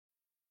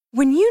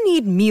When you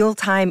need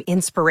mealtime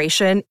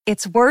inspiration,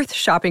 it's worth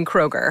shopping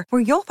Kroger,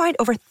 where you'll find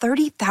over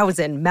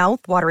 30,000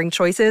 mouth-watering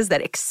choices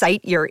that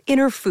excite your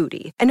inner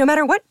foodie. And no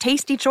matter what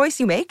tasty choice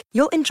you make,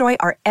 you'll enjoy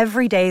our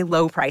everyday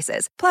low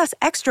prices, plus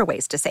extra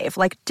ways to save,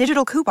 like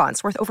digital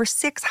coupons worth over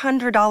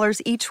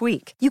 $600 each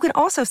week. You can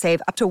also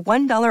save up to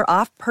 $1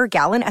 off per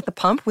gallon at the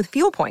pump with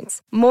fuel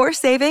points. More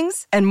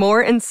savings and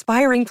more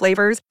inspiring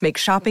flavors make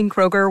shopping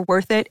Kroger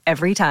worth it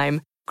every time.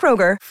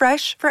 Kroger,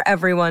 fresh for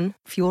everyone.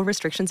 Fuel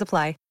restrictions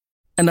apply.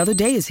 Another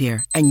day is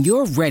here, and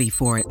you're ready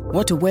for it.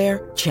 What to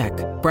wear? Check.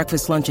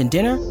 Breakfast, lunch, and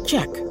dinner?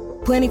 Check.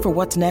 Planning for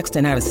what's next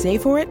and how to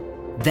save for it?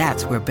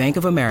 That's where Bank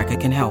of America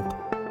can help.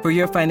 For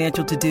your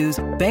financial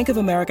to-dos, Bank of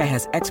America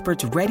has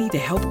experts ready to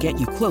help get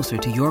you closer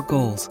to your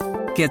goals.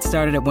 Get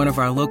started at one of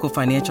our local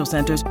financial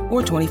centers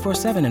or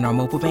 24/7 in our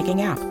mobile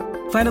banking app.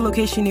 Find a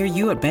location near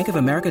you at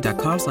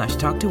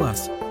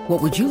bankofamerica.com/talktous.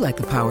 What would you like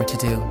the power to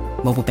do?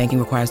 Mobile banking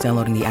requires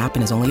downloading the app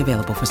and is only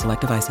available for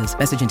select devices.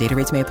 Message and data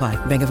rates may apply.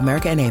 Bank of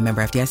America N.A.,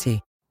 member FDIC.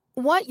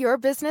 Want your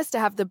business to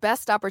have the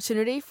best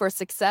opportunity for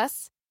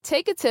success?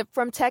 Take a tip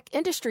from tech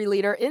industry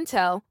leader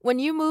Intel when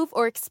you move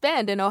or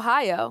expand in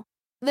Ohio.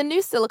 The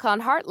new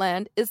Silicon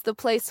Heartland is the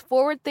place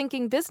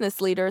forward-thinking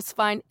business leaders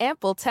find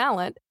ample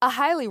talent, a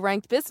highly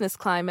ranked business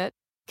climate,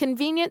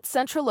 convenient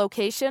central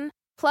location,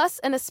 plus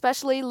an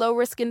especially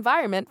low-risk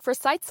environment for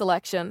site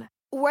selection.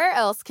 Where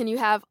else can you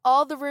have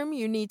all the room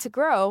you need to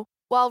grow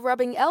while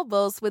rubbing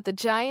elbows with the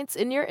giants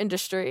in your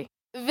industry?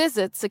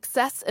 Visit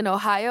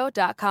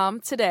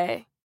successinohio.com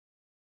today.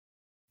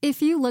 If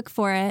you look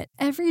for it,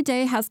 every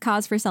day has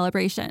cause for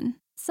celebration.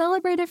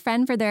 Celebrate a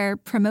friend for their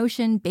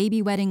promotion,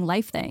 baby wedding,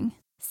 life thing.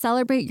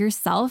 Celebrate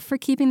yourself for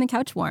keeping the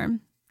couch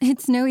warm.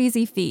 It's no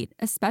easy feat,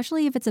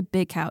 especially if it's a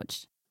big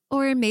couch.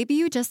 Or maybe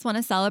you just want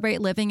to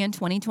celebrate living in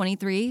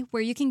 2023,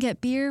 where you can get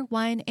beer,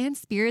 wine, and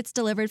spirits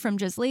delivered from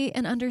Drizzly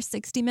in under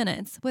 60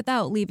 minutes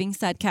without leaving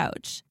said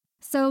couch.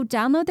 So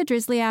download the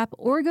Drizzly app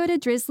or go to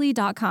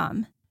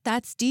drizzly.com.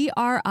 That's DRIZLY.com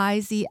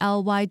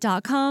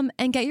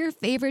and get your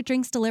favorite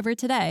drinks delivered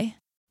today.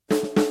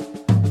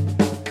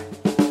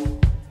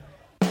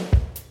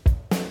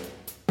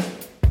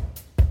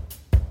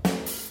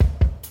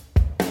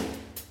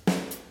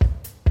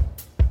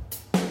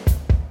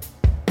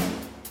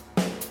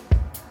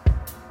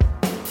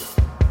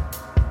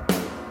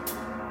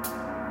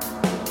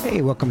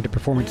 Hey, welcome to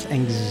Performance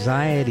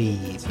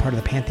Anxiety, part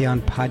of the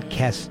Pantheon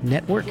Podcast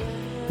Network.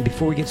 And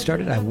before we get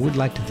started, I would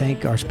like to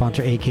thank our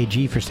sponsor,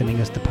 AKG, for sending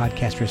us the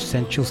Podcaster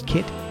Essentials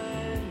Kit.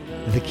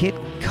 The kit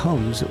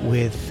comes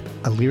with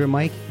a Lyra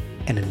mic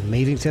and an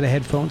amazing set of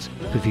headphones.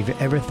 So if you've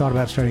ever thought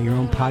about starting your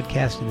own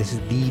podcast, this is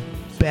the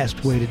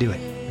best way to do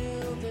it.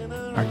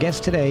 Our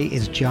guest today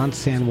is John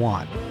San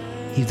Juan.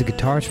 He's the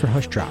guitarist for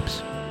Hush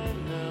Drops.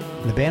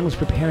 The band was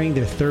preparing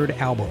their third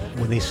album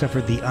when they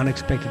suffered the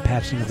unexpected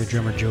passing of their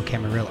drummer Joe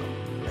Camarillo.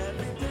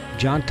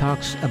 John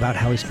talks about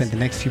how he spent the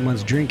next few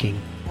months drinking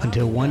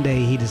until one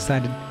day he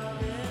decided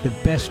the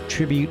best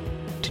tribute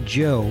to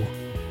Joe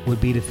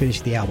would be to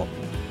finish the album.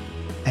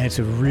 And it's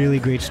a really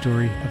great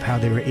story of how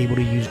they were able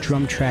to use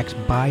drum tracks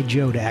by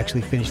Joe to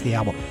actually finish the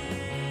album.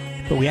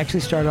 But we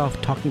actually started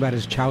off talking about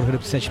his childhood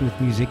obsession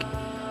with music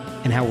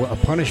and how a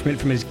punishment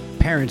from his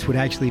parents would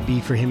actually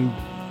be for him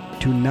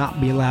to not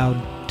be allowed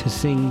to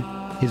sing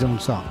his own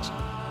songs.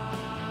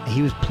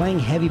 He was playing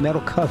heavy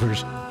metal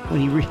covers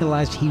when he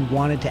realized he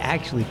wanted to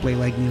actually play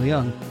like Neil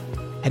Young,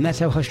 and that's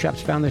how Hush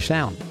Drops found their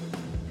sound.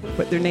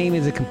 But their name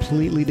is a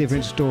completely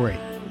different story.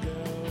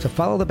 So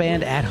follow the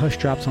band at Hush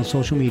Drops on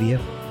social media,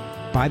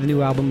 buy the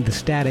new album The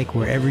Static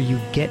wherever you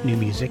get new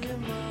music,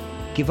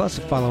 give us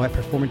a follow at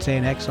Performance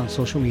ANX on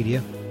social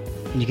media,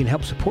 and you can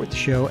help support the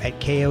show at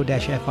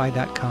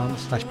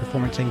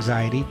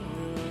ko-fi.com/performanceanxiety.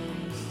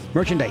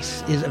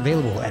 Merchandise is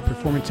available at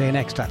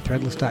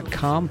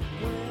performanceanx.threadless.com.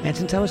 And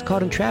since I was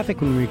caught in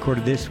traffic when we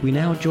recorded this, we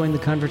now join the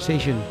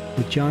conversation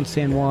with John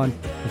San Juan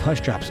of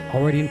Hush Drops,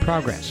 already in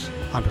progress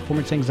on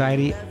Performance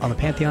Anxiety on the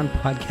Pantheon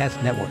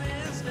Podcast Network.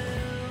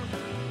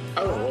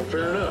 Oh, well,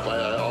 fair enough.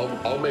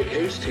 I'll make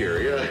haste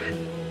here, yeah.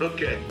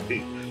 Okay.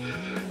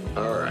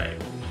 All right.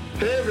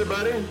 Hey,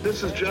 everybody.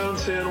 This is John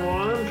San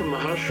Juan from the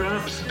Hush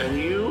Drops, and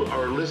you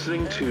are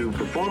listening to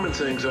Performance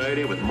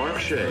Anxiety with Mark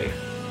Shea.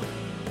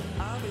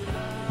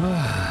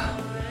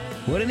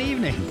 What an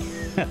evening.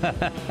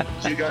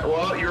 So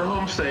you're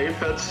home safe.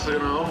 That's,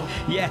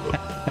 Yeah.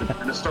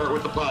 To start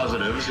with the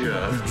positives,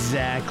 yeah.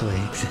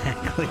 Exactly.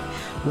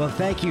 Well,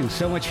 thank you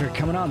so much for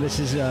coming on. This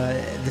is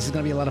going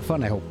to be a lot of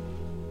fun, I hope.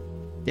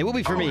 It will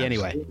be for me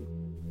anyway.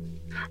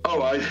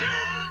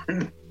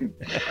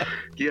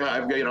 Yeah,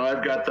 I've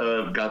got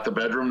the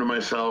bedroom to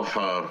myself.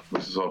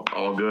 This is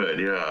all good,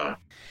 yeah.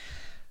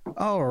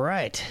 All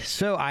right.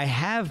 So I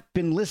have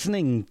been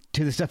listening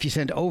to the stuff you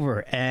sent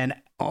over, and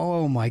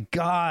oh my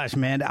gosh,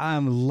 man,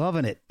 I'm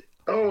loving it.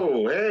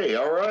 Oh, hey,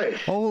 all right.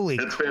 Holy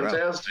It's crap.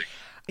 fantastic.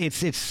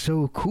 It's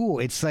so cool.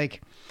 It's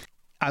like,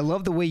 I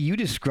love the way you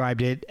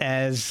described it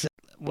as,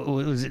 what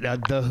was it,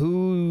 The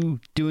Who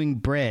doing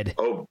Bread.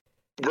 Oh,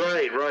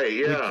 right,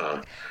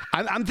 yeah.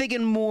 I'm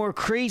thinking more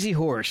Crazy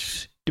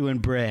Horse doing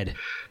Bread.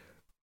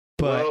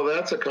 Well,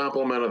 that's a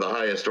compliment of the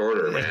highest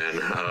order, man.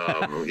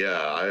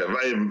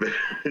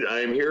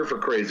 I'm here for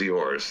Crazy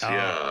Horse.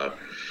 Yeah.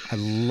 I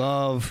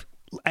love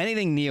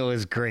anything Neil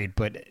is great,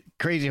 but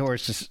Crazy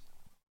Horse is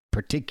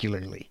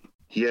particularly.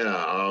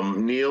 Yeah,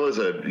 Neil is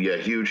a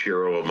huge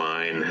hero of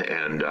mine,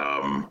 and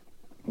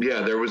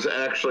there was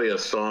actually a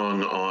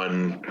song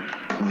on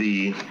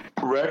the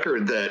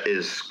record that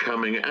is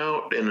coming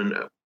out in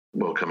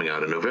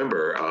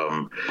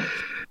November.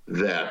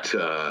 That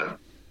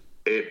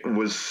it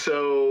was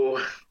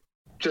so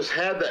just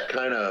had that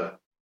kind of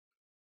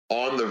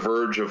on the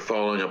verge of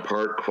falling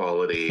apart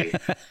quality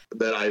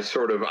that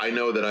I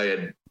know that I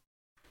had.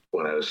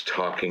 When I was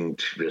talking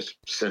to just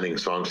sending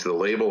songs to the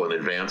label in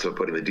advance of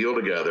putting the deal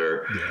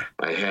together,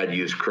 I had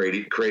used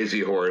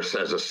Crazy Horse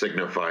as a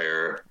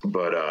signifier.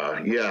 But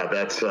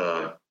that's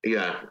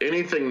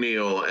anything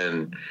Neil,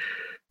 and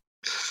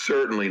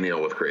certainly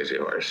Neil with Crazy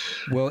Horse.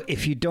 Well,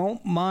 if you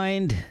don't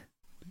mind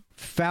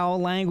foul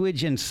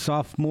language and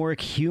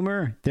sophomoric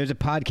humor, there's a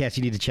podcast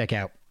you need to check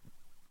out.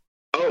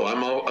 Oh,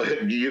 I'm all.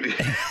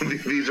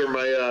 These are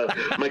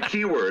my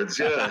keywords.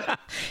 Yeah,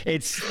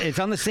 it's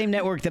on the same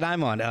network that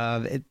I'm on.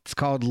 It's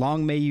called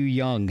Long May You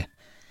Young,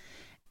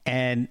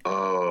 and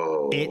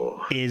it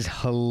is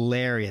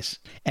hilarious.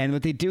 And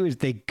what they do is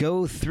they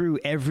go through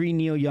every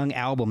Neil Young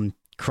album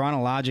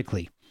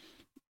chronologically,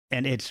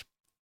 and it's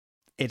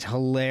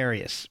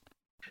hilarious.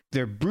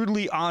 They're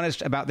brutally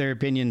honest about their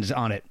opinions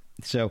on it.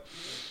 So.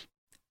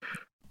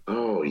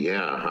 Oh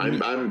yeah,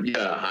 I'm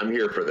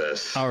here for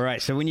this. All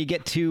right, so when you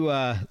get to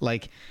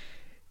like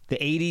the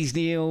 '80s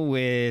Neil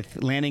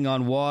with Landing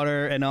on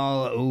Water and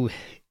all,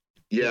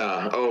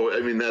 yeah. Oh,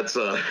 I mean that's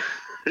a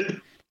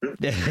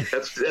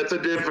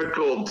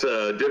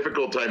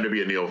difficult time to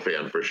be a Neil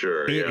fan for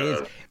sure. It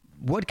is.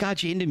 What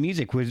got you into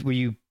music? Were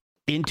you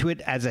into it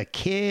as a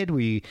kid?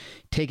 Were you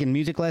taking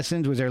music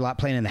lessons? Was there a lot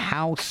playing in the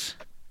house?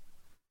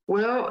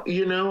 Well,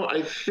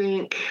 I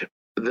think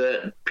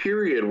that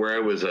period where I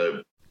was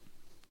a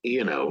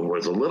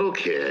little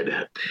kid,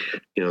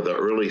 the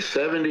early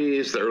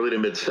 70s, the early to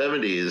mid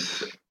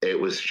 70s, it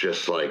was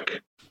just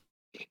like,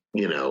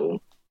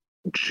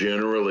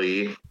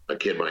 generally a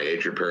kid my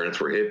age, your parents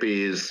were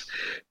hippies.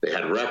 They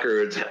had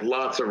records, had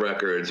lots of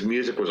records.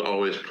 Music was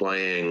always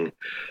playing.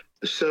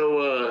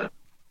 So,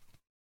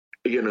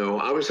 I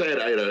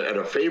had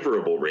a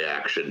favorable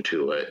reaction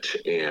to it.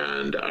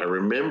 And I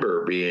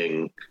remember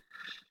being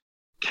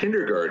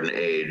kindergarten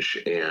age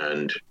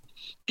and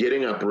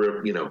getting up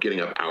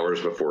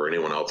hours before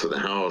anyone else in the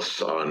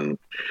house on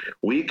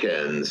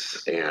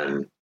weekends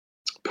and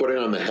putting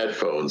on the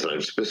headphones. And I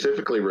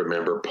specifically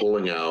remember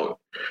pulling out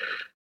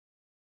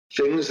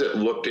things that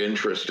looked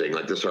interesting,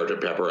 like the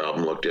Sgt. Pepper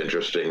album looked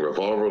interesting,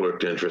 Revolver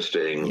looked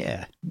interesting.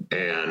 Yeah.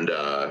 And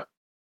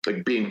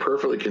like being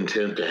perfectly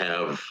content to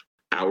have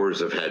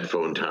hours of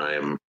headphone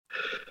time.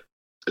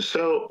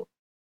 So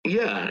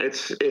yeah,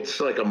 it's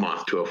like a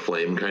moth to a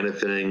flame kind of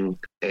thing.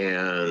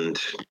 And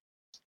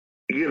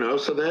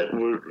so that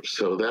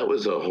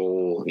was a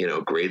whole,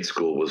 grade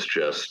school was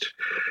just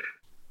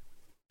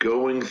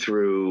going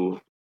through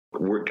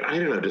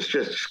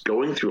just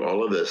going through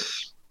all of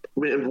this. I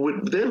mean,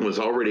 what then was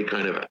already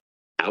kind of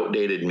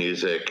outdated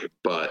music,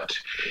 but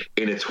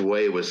in its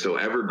way was so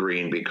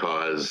evergreen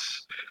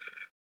because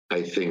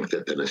I think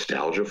that the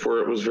nostalgia for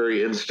it was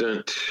very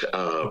instant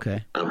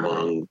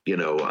among,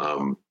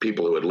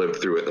 people who had lived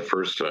through it the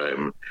first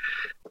time.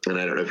 And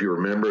I don't know if you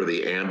remember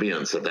the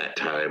ambience at that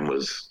time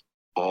was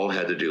all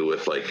had to do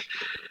with like,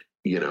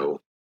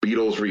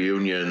 Beatles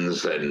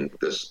reunions and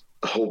this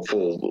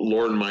hopeful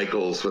Lorne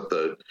Michaels with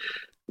the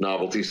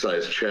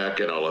novelty-sized check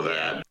and all of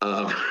that.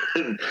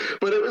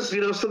 But it was,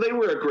 so they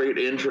were a great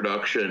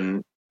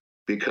introduction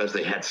because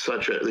they had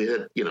such a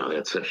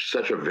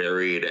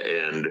varied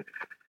and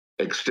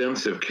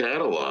extensive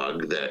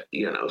catalog that,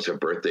 so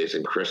birthdays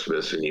and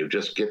Christmas, and you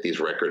just get these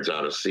records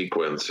out of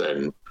sequence,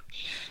 and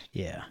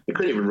yeah, you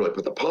couldn't even really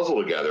put the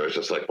puzzle together. It's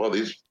just like, well,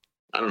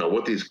 I don't know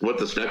what this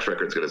next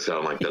record's going to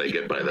sound like that I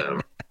get by them.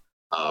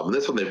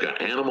 This one, they've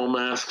got animal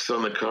masks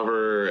on the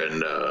cover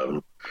and,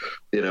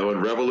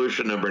 and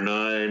Revolution number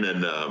 9.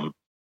 And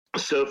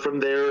so from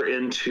there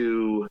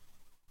into,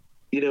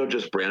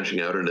 just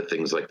branching out into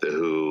things like The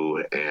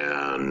Who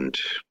and,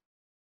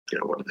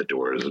 one of the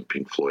Doors of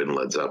Pink Floyd and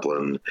Led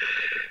Zeppelin.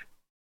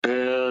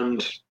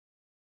 And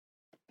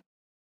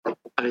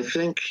I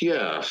think,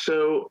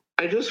 so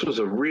I just was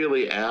a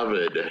really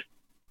avid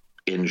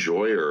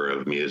enjoyer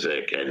of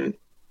music and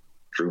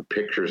drew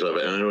pictures of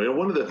it. And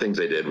one of the things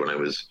I did when I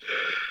was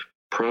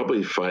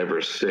probably 5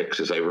 or 6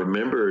 is I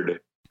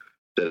remembered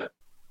that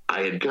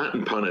I had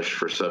gotten punished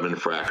for some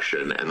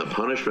infraction, and the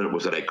punishment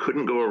was that I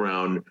couldn't go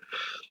around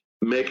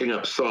making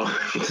up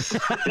songs.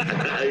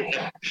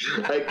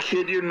 I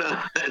kid you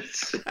not.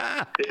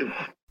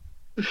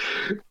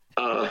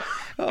 Oh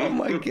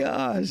my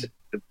gosh.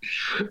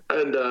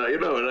 And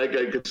and I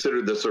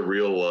considered this a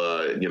real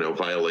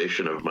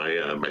violation of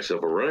my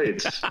civil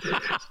rights.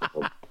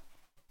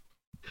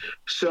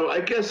 So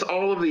I guess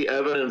all of the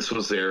evidence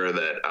was there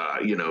that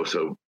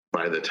so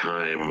by the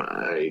time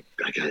I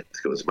got,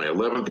 it was my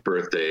 11th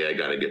birthday, I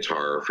got a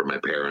guitar from my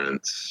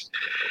parents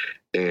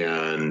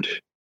and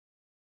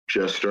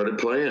just started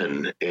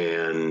playing,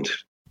 and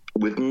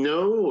with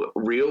no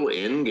real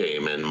end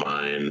game in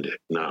mind,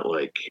 not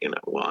like,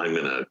 well, I'm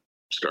going to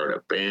start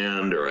a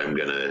band or I'm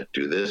going to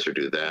do this or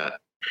do that.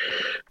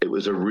 It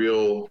was a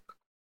real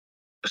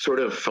sort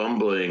of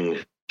fumbling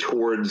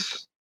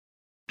towards,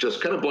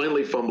 just kind of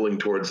blindly fumbling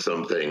towards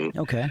something.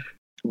 Okay.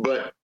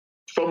 But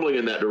fumbling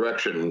in that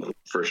direction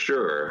for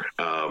sure.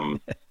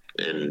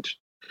 And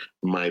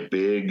my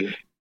big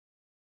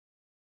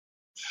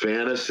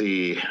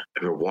fantasy, I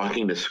remember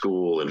walking to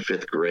school in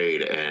 5th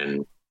grade,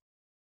 and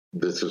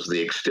this is the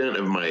extent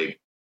of my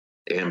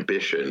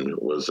ambition,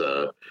 was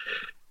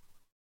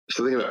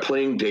something about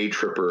playing Day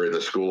Tripper in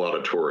the school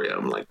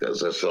auditorium. Like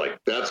this. That's like,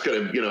 that's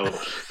gonna,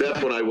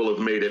 that's when I will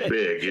have made it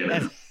big,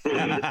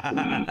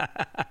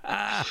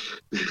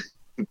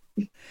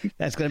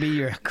 That's gonna be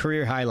your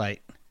career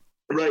highlight.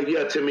 Right.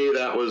 Yeah. To me,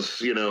 that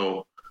was,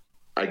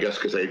 I guess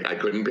because I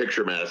couldn't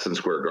picture Madison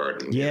Square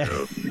Garden.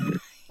 Yeah.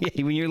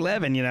 Yeah, when you're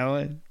 11,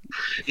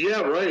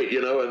 Yeah. Right.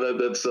 And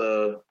that's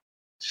so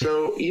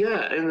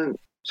yeah, and then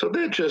so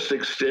that just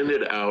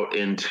extended out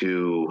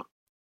into,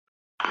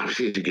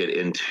 obviously, to get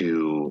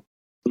into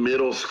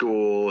middle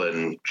school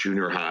and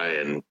junior high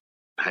and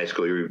high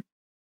school, you're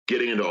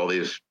getting into all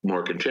these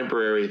more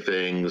contemporary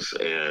things,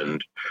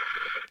 and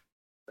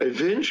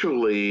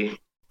eventually,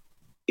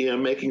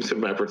 making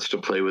some efforts to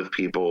play with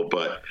people,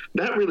 but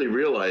not really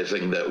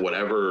realizing that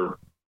whatever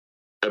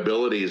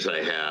abilities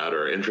I had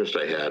or interest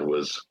I had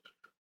was,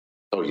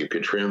 you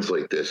could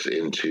translate this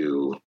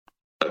into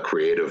a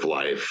creative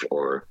life,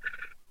 or,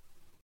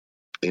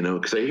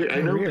 because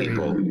I know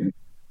people.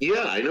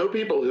 Yeah, I know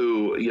people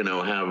who,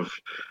 have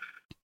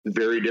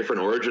very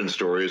different origin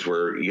stories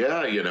where,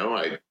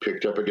 I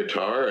picked up a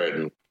guitar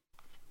and,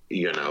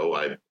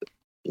 I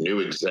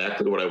knew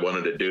exactly what I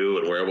wanted to do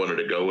and where I wanted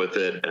to go with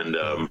it. And,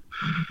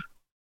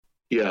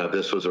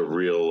 this was a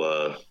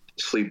real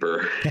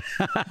sleeper.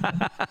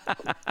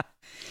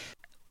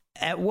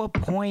 At what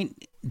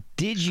point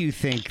did you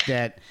think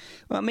that,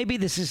 well, maybe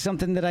this is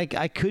something that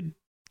I could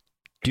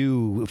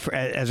do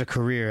as a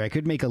career? I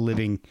could make a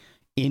living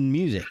in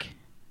music.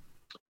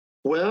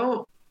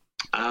 Well,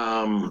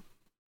 I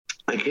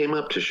came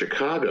up to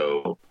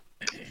Chicago,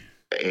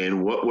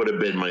 and what would have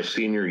been my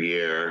senior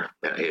year,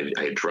 I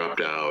had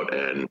dropped out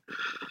and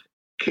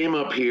came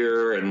up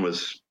here and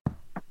was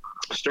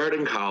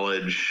starting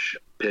college,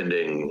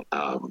 pending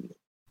a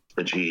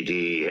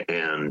GED,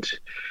 and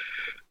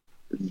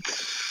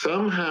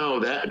somehow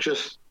that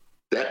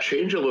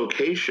change of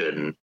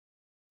location,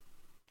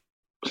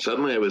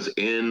 suddenly I was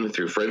in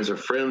through friends of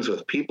friends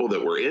with people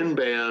that were in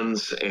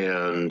bands,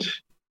 and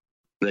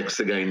next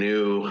thing I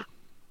knew,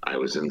 I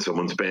was in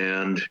someone's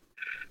band,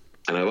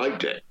 and I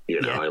liked it.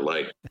 I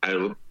liked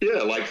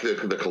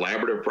the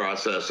collaborative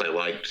process. I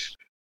liked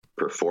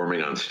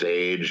performing on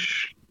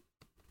stage,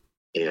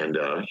 and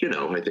I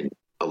think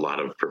a lot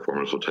of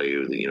performers will tell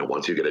you that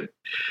once you get a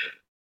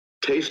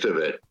taste of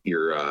it,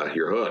 you're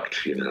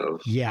hooked.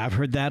 Yeah, I've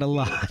heard that a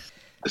lot.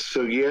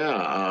 So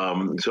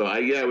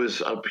I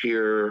was up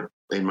here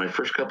in my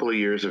first couple of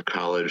years of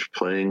college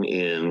playing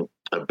in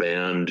a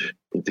band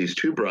with these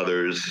two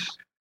brothers.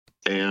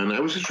 And I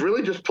was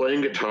just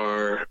playing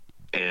guitar,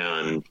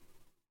 and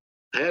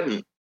I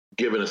hadn't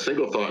given a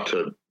single thought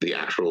to the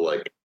actual,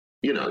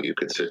 you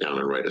could sit down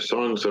and write a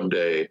song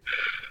someday.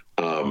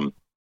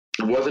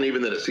 It wasn't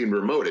even that it seemed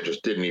remote. It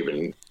just didn't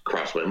even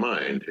cross my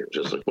mind. It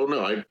was just like, well,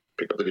 no, I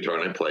pick up the guitar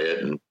and I play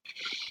it, and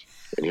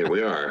here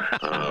we are.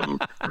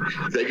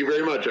 Thank you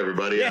very much,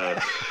 everybody.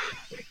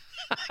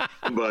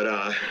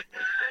 But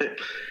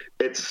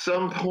at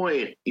some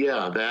point,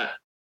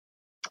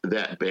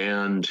 that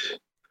band,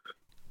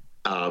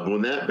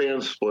 when that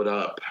band split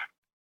up,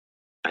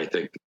 I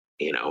think,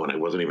 and I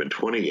wasn't even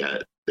 20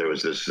 yet, there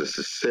was this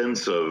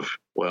sense of,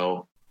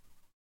 well,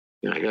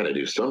 I got to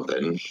do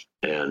something.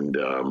 And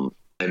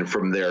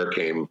from there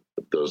came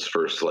those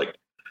first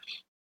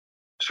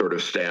sort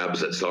of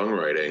stabs at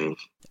songwriting.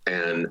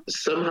 And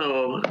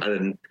somehow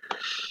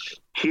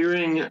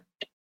hearing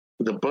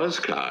the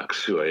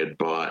Buzzcocks, who I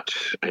bought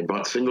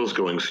Singles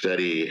Going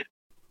Steady,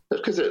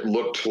 that's because it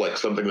looked like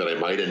something that I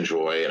might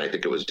enjoy, and I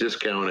think it was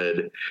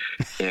discounted.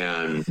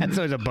 And that's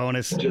always a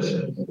bonus.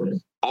 Just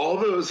all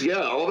those,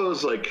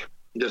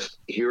 just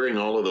hearing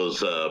all of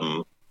those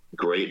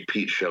great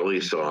Pete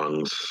Shelley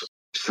songs,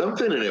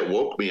 something in it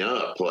woke me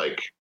up.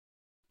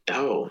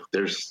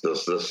 There's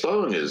the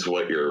song is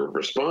what you're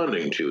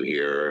responding to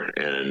here,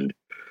 and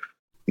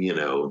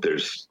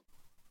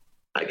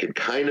I could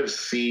kind of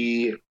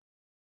see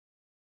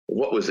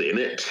what was in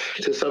it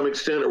to some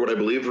extent, or what I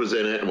believed was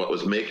in it, and what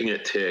was making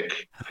it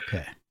tick.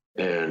 Okay.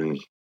 And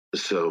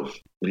so,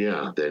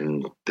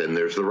 then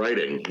there's the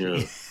writing.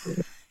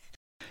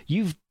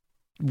 You've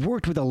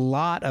worked with a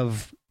lot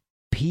of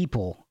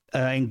people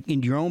in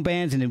your own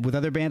bands and with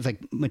other bands like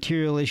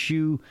Material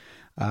Issue,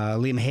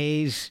 Liam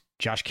Hayes,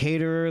 Josh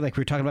Caterer, like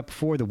we were talking about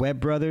before, the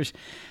Webb Brothers.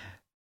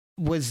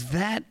 Were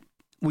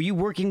you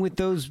working with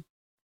those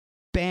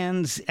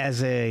bands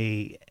as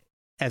a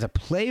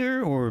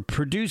player or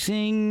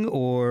producing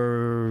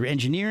or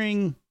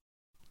engineering?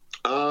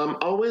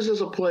 Always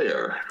as a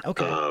player.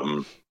 Okay.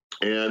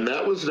 And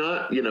that was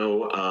not,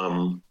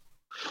 and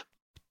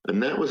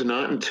that was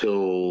not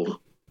until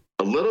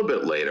a little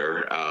bit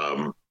later,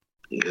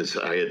 because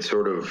I had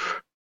started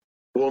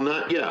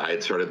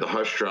the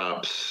Hush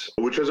Drops,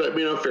 which was,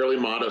 a fairly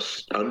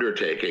modest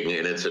undertaking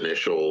in its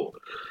initial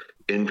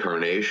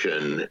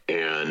incarnation.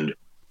 And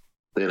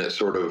then it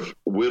sort of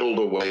whittled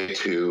away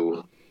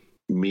to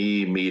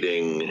me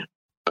meeting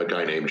a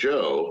guy named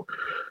Joe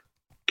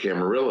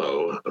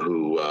Camarillo,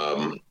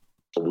 who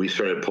we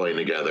started playing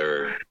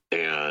together,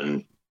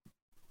 and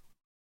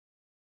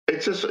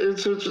it's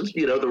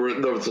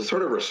the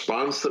sort of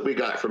response that we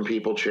got from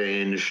people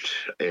changed,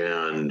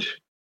 and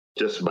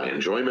just my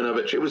enjoyment of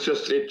it.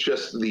 It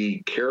just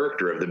the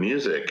character of the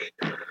music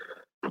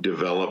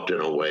developed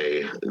in a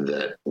way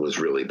that was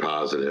really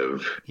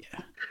positive. Yeah.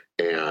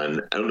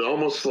 And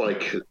almost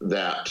like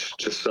that,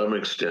 to some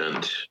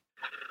extent,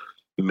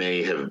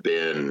 may have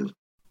been,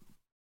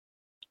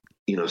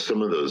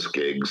 some of those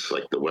gigs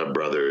like the Webb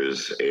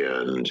Brothers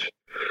and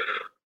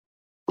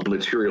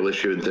Material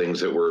Issue and things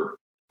that were,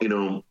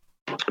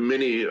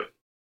 many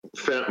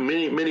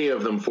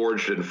of them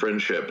forged in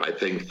friendship. I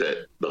think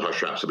that the Hush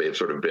Drops may have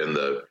sort of been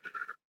the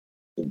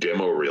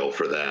demo reel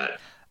for that,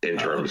 in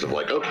terms of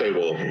like, okay,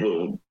 well,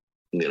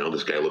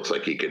 this guy looks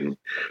like he can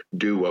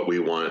do what we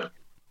want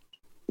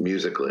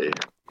musically.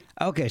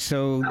 Okay,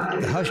 so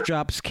the Hush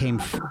Drops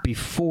came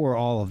before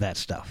all of that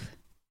stuff.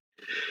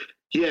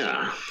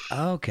 Yeah.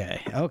 Okay.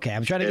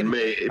 I'm trying to. It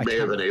may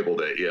have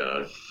enabled it.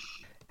 Yeah.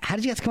 How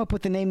did you guys come up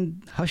with the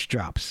name Hush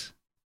Drops?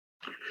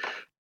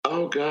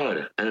 Oh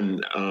God,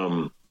 and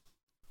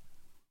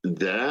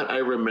that I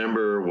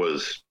remember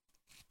was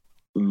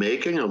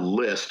making a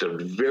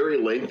very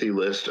lengthy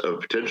list of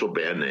potential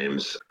band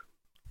names,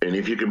 and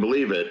if you can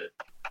believe it,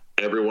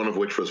 every one of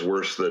which was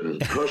worse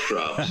than Hush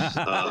Drops.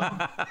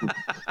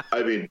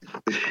 I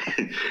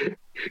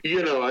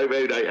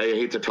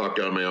hate to talk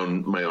down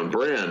my own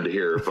brand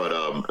here, but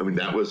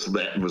that was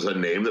a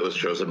name that was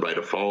chosen by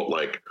default.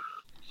 Like,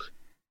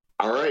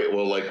 all right,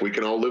 well, like, we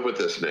can all live with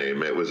this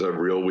name. It was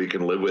we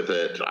can live with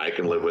it. I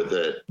can live with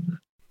it.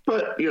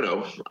 But,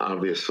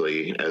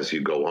 obviously, as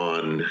you go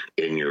on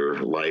in your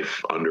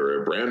life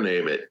under a brand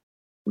name, it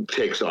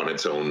takes on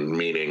its own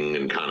meaning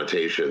and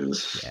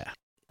connotations. Yeah.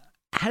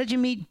 How did you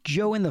meet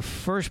Joe in the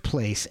first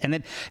place? And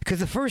then, because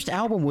the first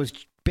album was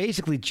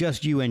basically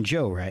just you and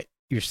Joe, right?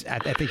 I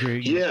think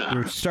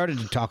you started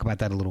to talk about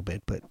that a little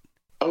bit, but.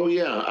 Oh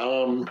yeah.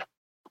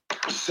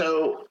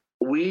 So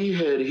we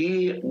had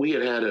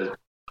a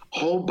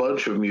whole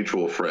bunch of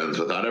mutual friends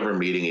without ever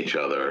meeting each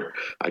other.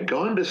 I'd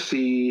gone to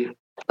see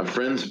a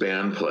friend's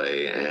band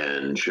play,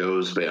 and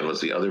Joe's band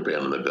was the other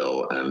band on the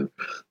bill, and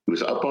he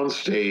was up on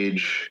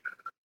stage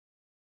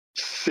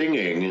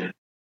singing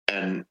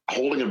and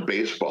holding a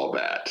baseball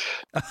bat.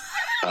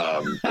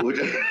 Which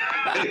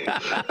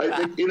I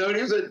think, and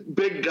he was a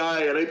big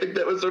guy, and I think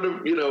that was sort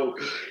of,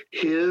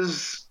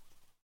 his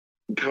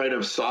kind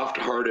of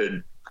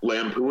soft-hearted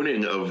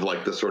lampooning of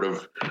like the sort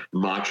of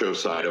macho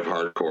side of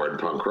hardcore and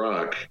punk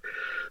rock.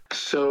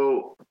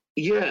 So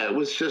yeah, it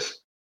was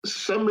just,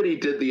 somebody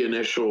did the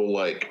initial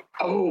like,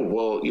 oh,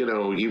 well,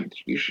 you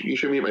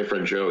should meet my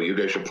friend Joe. You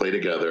guys should play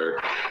together.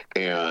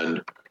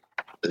 And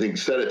I think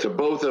said it to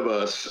both of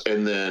us,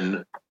 and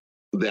then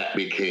that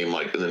became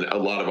like, and then a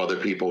lot of other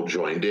people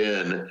joined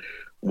in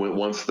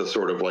once the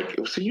sort of like,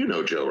 so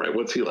Joe, right?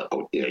 What's he like?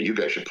 Oh yeah, you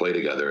guys should play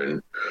together.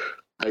 And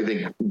I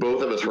think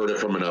both of us heard it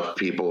from enough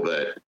people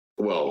that,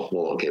 well,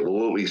 okay,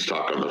 we'll at least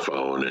talk on the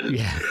phone. And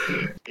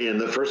and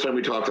the first time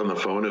we talked on the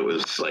phone, it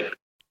was like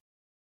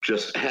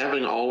just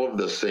having all of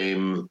the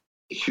same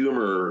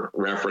humor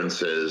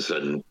references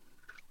and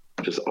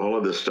just all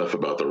of this stuff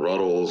about the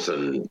Ruddles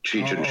and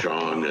Cheech and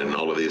Chong and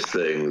all of these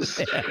things.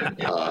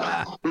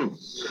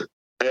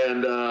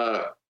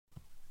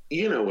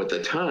 At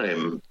the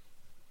time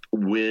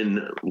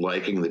when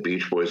liking the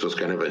Beach Boys was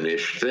kind of a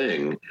niche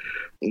thing,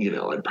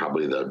 at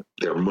probably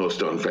their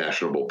most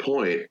unfashionable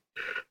point,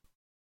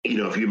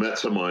 if you met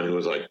someone who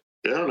was like,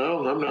 yeah,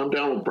 no, I'm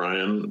down with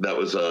Brian, that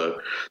was a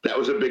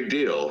big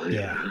deal.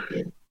 Yeah.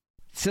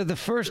 So the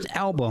first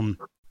album,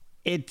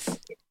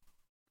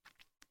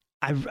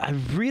 I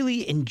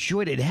really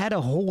enjoyed it. It had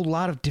a whole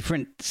lot of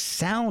different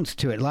sounds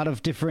to it, a lot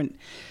of different,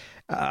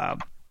 it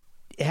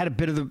had a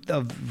bit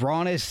of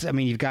rawness. I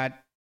mean, you've got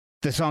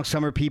the song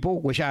Summer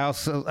People, which I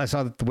saw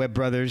that the Webb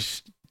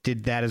Brothers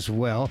did that as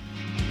well.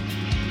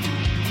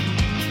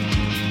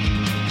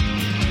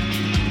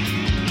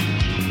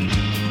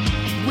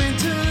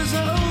 Winter's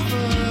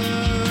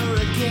over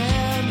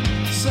again,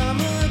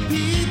 summer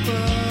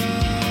people,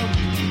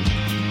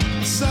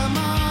 some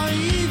are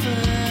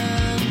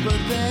even, but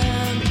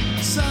then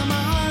some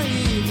are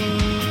evil.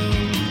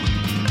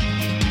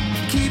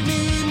 Keep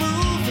me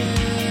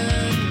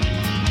moving,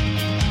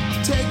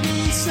 take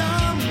me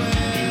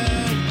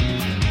somewhere,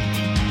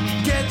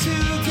 get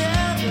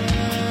together,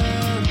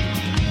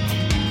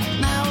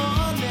 now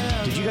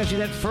do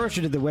that first,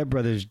 or did the Webb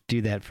Brothers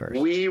do that first?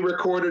 We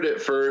recorded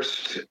it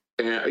first.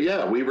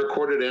 We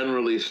recorded and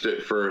released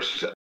it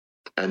first.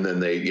 And then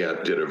they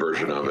did a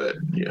version of it.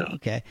 Yeah.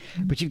 Okay.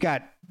 But you've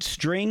got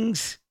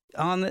strings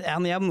on the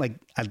album. Like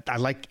I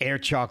like Air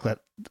Chocolate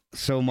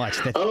so much.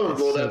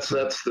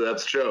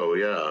 That's Joe.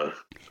 Yeah.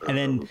 And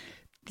then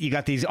you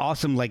got these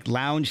awesome like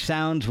lounge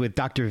sounds with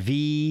Dr.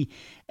 V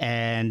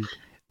and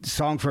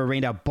Song for a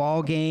Rained Out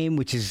Ball Game,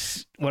 which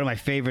is one of my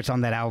favorites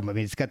on that album. I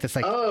mean, it's got this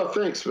like, oh,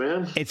 thanks,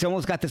 man. It's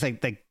almost got this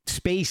like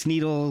Space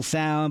Needle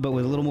sound, but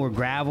with a little more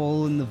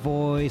gravel in the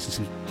voice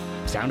and some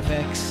sound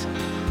effects.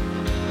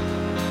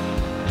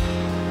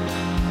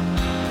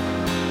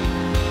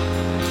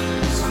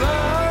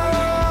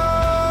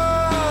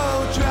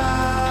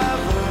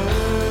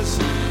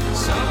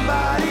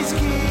 Somebody's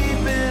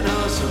keeping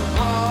us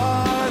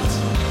apart,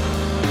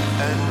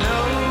 and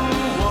no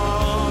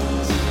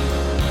one's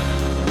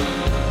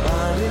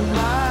binding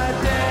my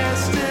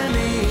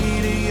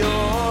destiny to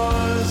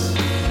yours.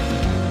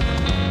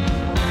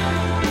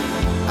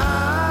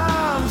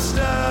 I'm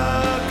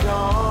stuck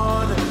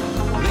on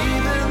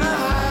leaving the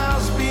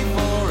house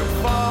before it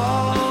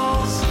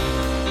falls.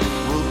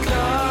 We'll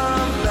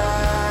come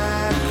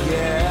back,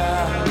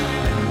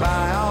 and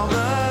buy all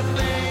the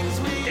things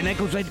we. And that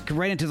goes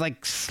right into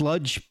like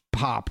sludge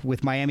pop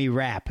with Miami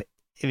rap.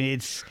 I mean,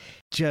 it's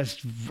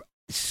just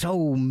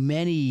so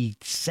many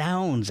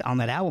sounds on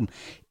that album.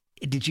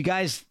 Did you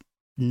guys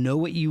know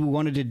what you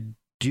wanted to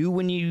do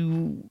when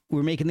you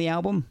were making the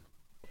album?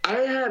 I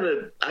had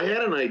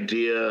an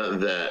idea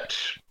that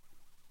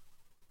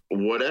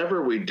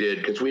whatever we did,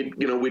 because we'd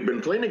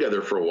been playing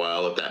together for a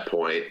while at that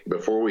point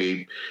before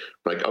we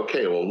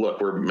okay, well, look,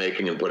 we're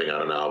making and putting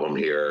out an album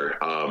here.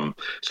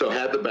 So I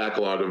had the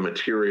backlog of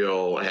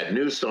material, I had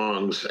new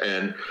songs,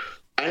 and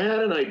I had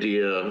an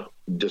idea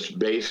just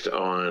based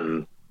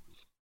on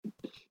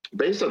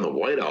the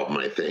White Album,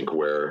 I think,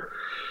 where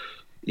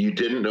you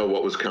didn't know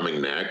what was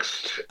coming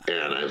next.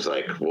 And I was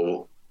like,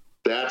 well,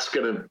 that's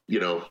the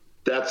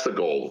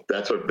goal.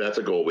 That's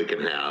a goal we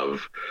can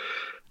have,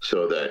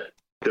 so that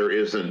there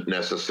isn't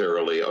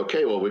necessarily,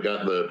 okay, well, we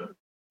got the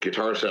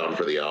guitar sound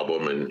for the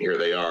album and here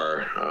they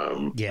are.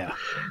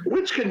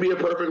 Which can be a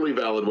perfectly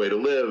valid way to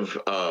live.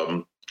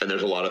 And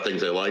there's a lot of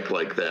things I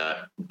like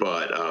that.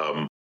 But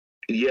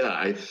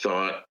I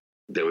thought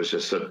there was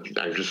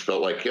I just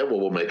felt like,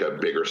 we'll make a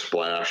bigger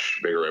splash,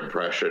 bigger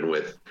impression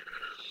with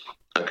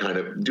a kind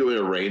of doing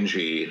a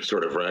rangy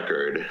sort of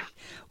record.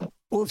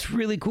 Well, it's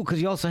really cool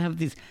because you also have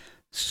these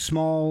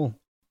small,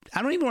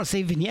 I don't even want to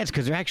say vignettes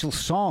because they're actual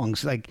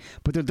songs,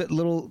 but they're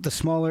the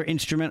smaller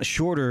instrumental,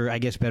 shorter, I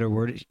guess, better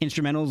word,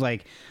 instrumentals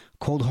like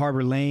Cold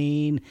Harbor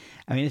Lane.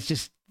 I mean,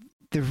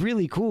 they're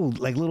really cool,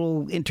 like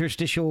little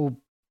interstitial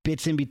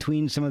bits in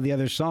between some of the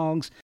other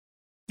songs.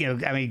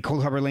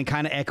 Cold Harbor Lane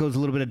kind of echoes a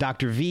little bit of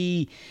Dr.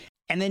 V.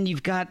 And then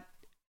you've got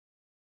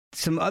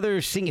some other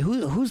singing.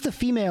 Who's the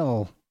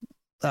female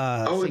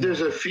singer?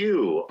 There's a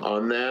few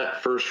on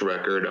that first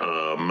record.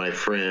 My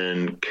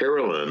friend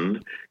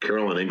Carolyn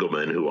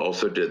Engelman, who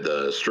also did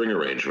the string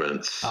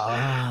arrangements.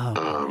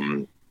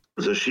 So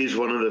she's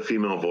one of the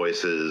female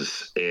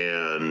voices,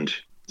 and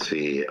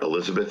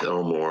Elizabeth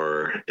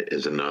Elmore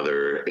is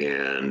another,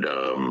 and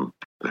a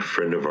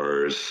friend of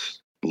ours,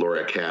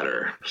 Laura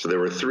Catter. So there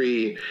were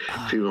three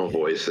female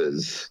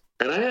voices,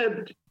 and I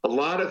had a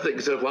lot of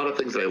things that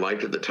I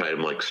liked at the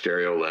time, like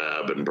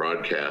Stereolab and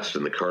Broadcast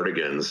and the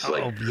Cardigans.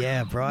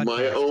 Broadcast.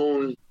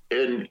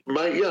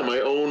 My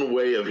own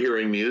way of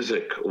hearing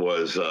music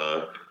was,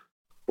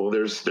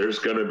 there's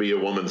going to be a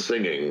woman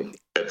singing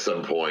at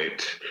some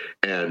point,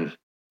 and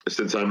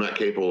since I'm not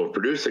capable of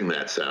producing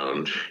that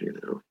sound,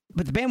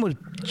 But the band was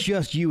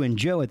just you and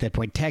Joe at that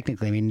point,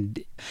 technically. I mean,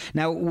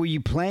 now, were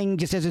you playing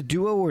just as a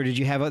duo, or did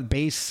you have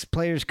bass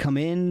players come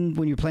in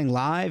when you were playing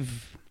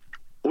live?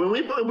 Well,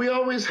 we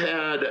always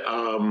had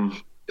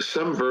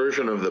some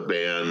version of the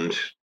band.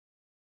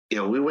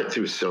 We went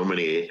through so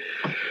many,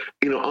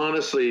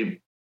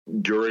 honestly,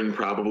 during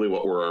probably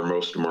what were our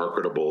most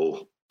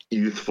marketable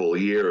youthful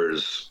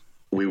years,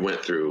 we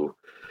went through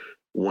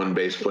one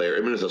bass player. I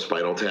mean, it's a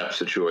Spinal Tap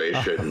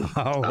situation.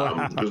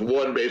 Wow. There's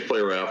one bass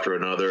player after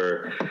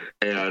another,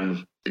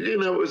 and it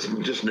was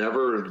just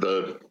never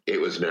the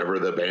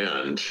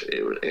band.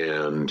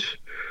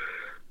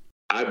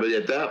 But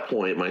at that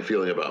point, my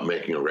feeling about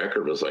making a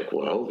record was like,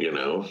 well,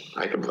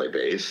 I can play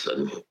bass,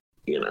 and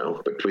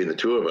between the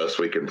two of us,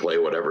 we can play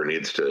whatever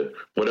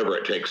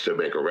it takes to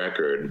make a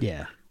record.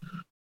 Yeah.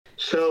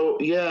 So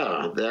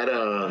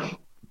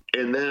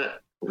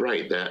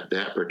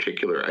that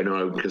particular, I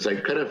know, because I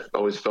kind of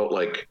always felt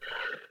like,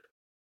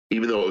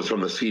 even though it was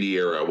from the CD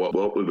era,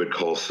 what we would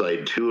call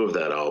side 2 of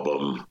that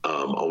album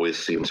always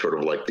seemed sort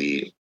of like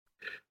the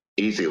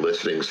easy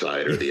listening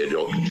side or the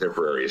adult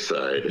contemporary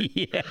side.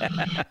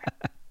 Yeah.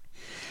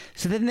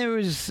 So then there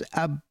was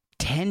a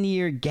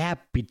 10-year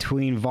gap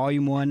between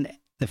Volume 1,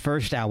 the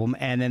first album,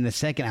 and then the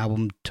second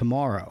album,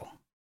 Tomorrow.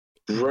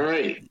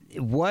 Right.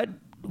 What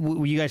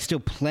were you guys still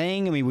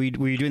playing? I mean,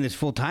 were you doing this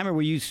full time, or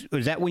was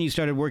that when you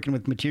started working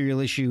with Material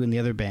Issue and the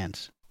other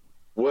bands?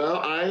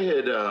 Well, I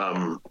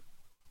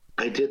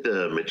did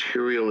the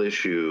Material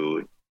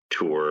Issue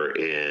tour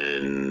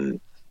in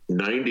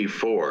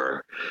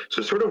 '94,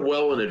 so sort of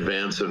well in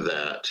advance of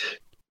that.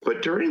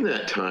 But during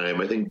that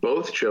time, I think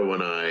both Joe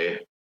and I,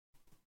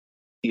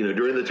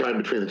 during the time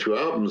between the two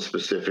albums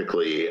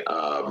specifically,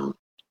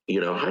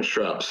 Hush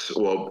Drops,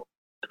 well,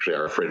 actually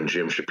our friend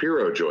Jim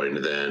Shapiro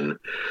joined then,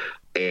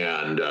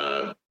 and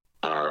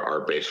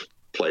our bass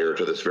player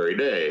to this very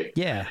day.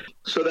 Yeah.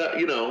 So that,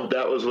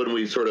 that was when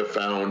we sort of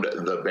found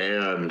the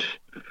band.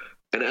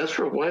 And as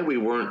for why we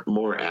weren't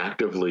more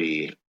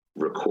actively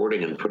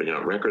recording and putting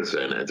out records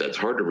then, it's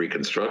hard to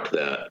reconstruct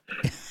that.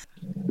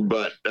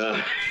 But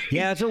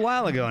yeah, it's a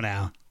while ago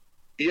now.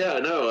 Yeah,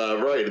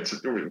 no, right.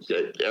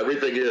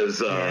 Everything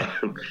is,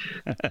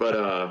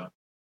 but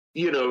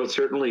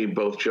certainly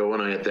both Joe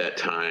and I at that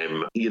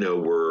time,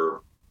 were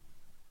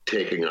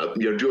taking up,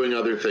 doing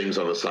other things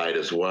on the side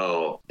as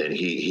well. And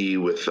he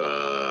with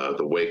the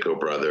Waco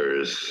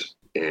Brothers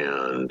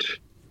and,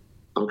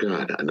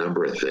 a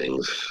number of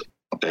things.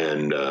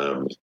 And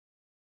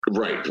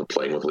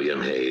playing with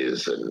Liam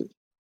Hayes and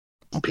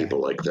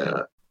people like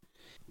that.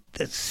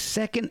 The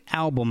second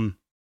album,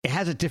 it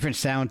has a different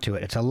sound to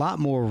it. It's a lot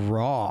more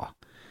raw.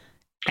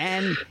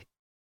 And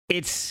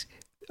it's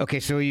okay,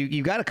 so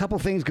you got a couple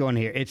things going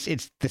here.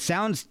 It's the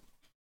sounds,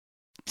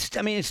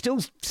 I mean, it still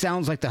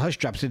sounds like the Hush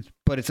Drops,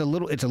 but it's a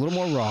little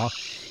more raw.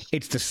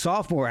 It's the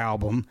sophomore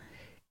album.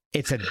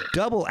 It's a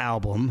double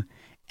album,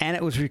 and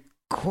it was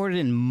recorded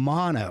in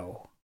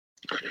mono.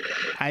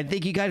 I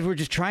think you guys were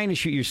just trying to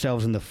shoot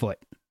yourselves in the foot.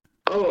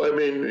 Oh, I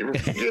mean,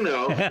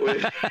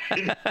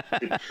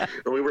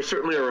 we were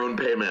certainly our own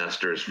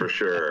paymasters for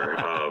sure.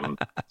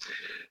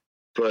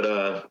 But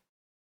I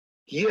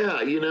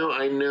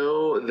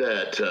know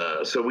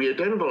that, so we had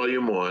done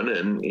volume 1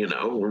 and,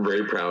 we're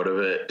very proud of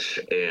it.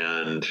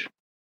 And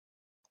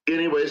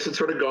anyways, it's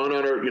sort of gone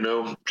on our,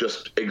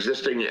 just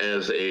existing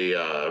as a,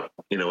 as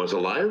a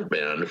live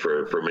band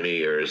for many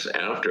years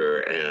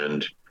after.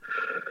 And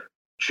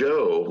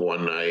Joe,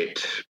 one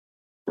night,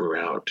 we're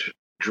out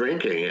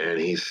drinking, and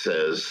he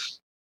says,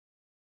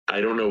 I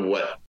don't know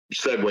what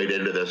segued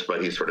into this,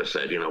 but he sort of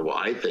said, well,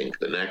 I think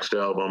the next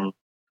album,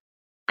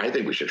 I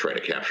think we should try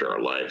to capture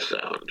our live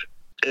sound.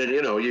 And,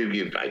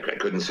 I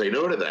couldn't say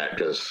no to that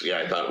because,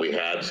 I thought we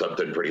had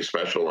something pretty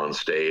special on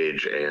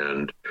stage,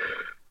 and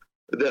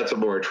that's a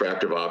more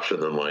attractive option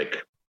than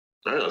like,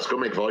 all right, let's go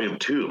make volume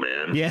 2,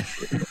 man. Yeah.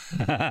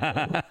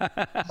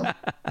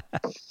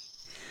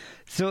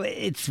 So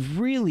it's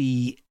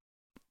really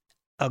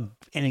an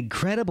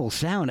incredible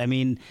sound. I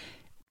mean,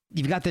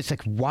 you've got this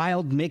like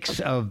wild mix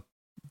of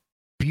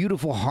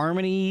beautiful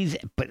harmonies,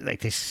 but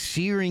like the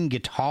searing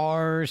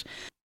guitars,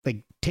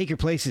 like Take Your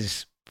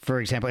Places,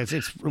 for example.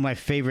 It's one of my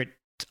favorite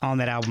on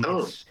that album.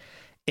 Oh.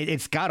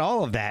 It's got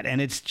all of that,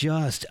 and it's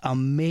just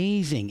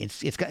amazing.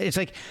 It's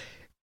like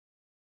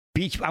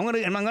Beach. I'm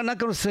not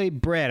going to say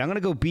Bread. I'm going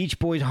to go Beach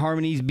Boys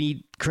harmonies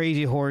meet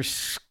Crazy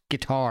Horse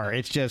guitar.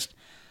 It's just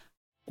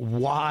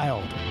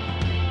wild.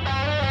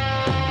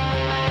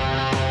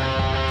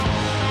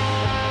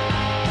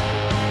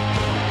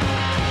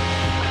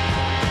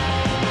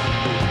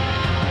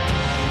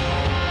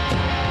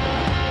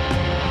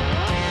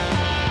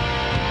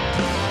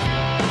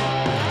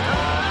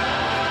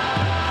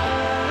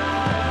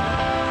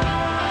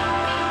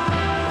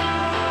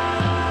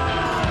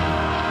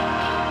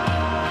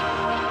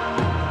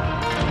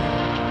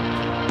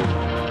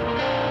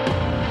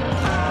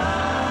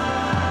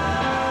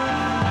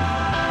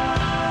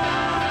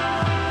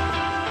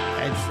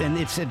 And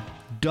it's a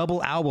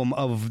double album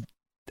of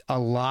a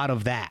lot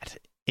of that.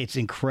 It's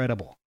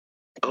incredible.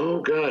 Oh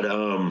God.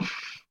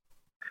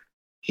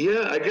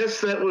 Yeah, I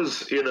guess that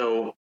was,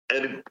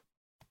 and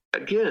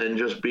again,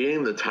 just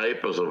being the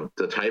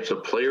types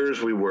of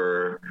players we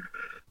were,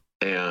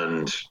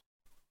 and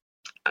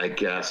I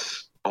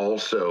guess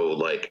also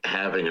like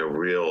having a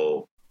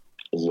real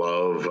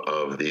love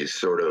of these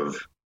sort of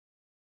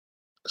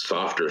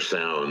softer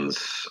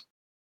sounds,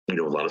 a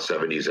lot of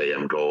 70s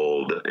AM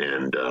Gold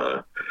and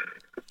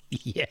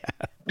yeah,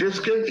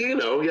 just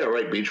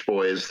Beach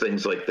Boys,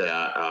 things like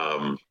that.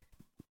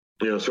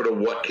 Sort of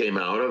what came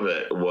out of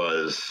it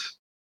was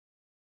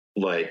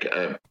like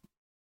a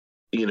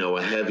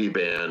heavy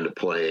band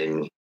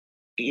playing,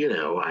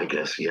 I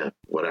guess,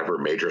 whatever,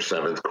 major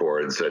seventh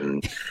chords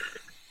and,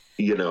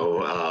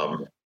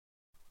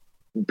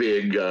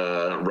 big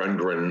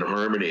Rundgren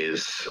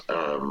harmonies.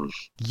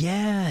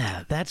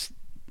 Yeah, that's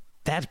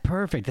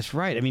perfect. That's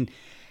right. I mean,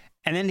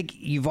 and then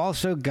you've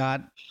also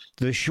got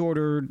the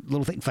shorter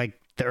little things like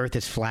The Earth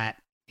is Flat,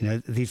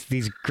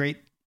 these great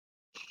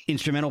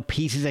instrumental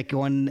pieces that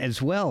go on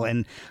as well.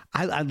 And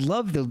I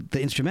love the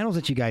instrumentals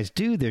that you guys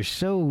do. They're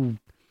so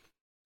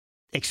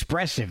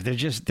expressive.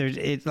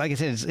 It's like I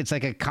said, it's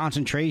like a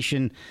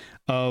concentration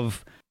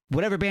of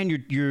whatever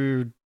band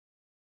you're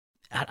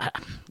I'm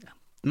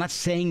not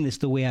saying this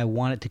the way I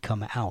want it to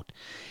come out.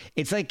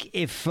 It's like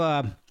if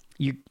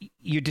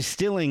you're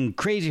distilling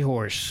Crazy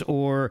Horse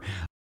or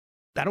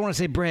I don't want to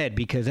say bread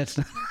because that's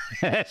not,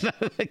 that's not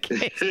the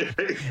case.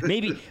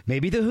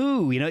 Maybe the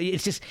Who.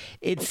 It's just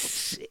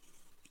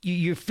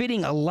you're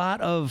fitting a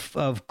lot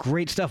of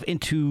great stuff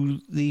into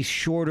these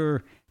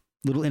shorter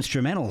little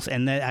instrumentals,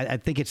 and I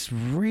think it's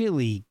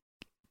really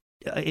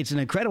it's an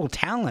incredible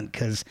talent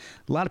because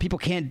a lot of people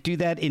can't do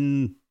that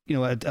in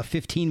a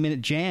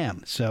 15-minute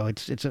jam. So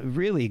it's a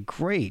really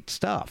great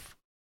stuff.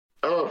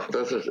 Oh,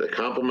 that's a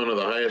compliment of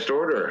the highest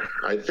order.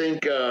 I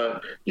think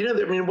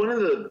one of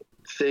the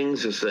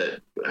things is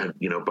that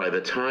by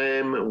the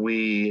time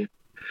we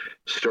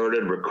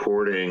started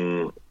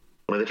recording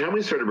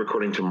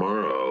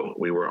Tomorrow,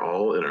 we were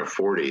all in our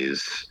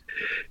 40s,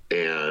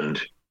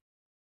 and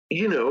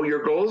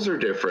your goals are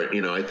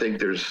different. I think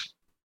there's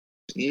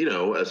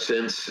a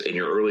sense in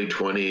your early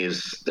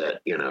 20s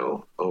that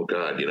oh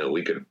God,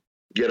 we could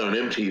get on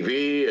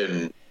MTV,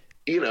 and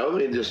there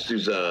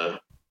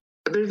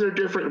are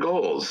different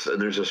goals, and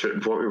there's a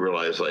certain point we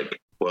realize, like,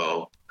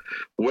 well,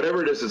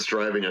 whatever it is that's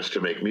driving us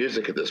to make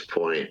music at this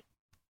point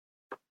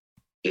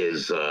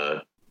is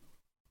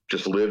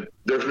just live.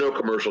 There's no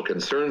commercial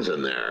concerns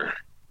in there.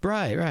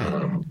 Right.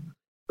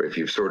 If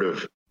you've sort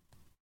of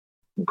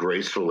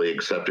gracefully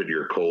accepted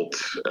your cult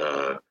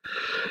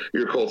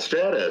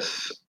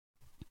status,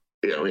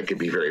 it can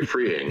be very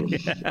freeing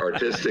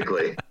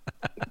artistically.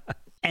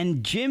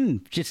 And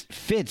Jim just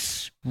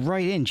fits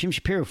right in. Jim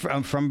Shapiro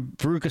from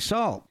Veruca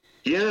Salt.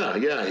 Yeah.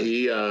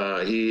 He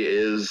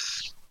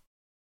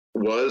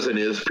was and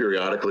is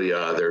periodically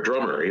their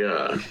drummer.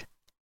 Yeah.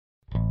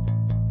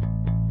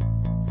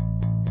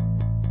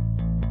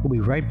 We'll be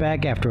right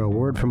back after a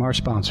word from our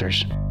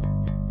sponsors.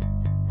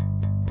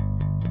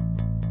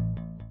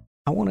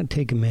 I want to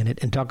take a minute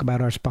and talk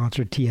about our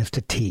sponsor,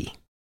 Tiesta Tea.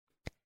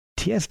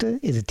 Tiesta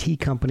is a tea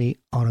company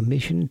on a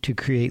mission to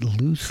create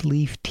loose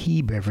leaf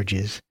tea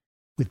beverages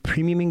with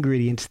premium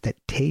ingredients that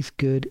taste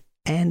good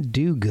and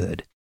do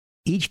good.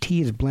 Each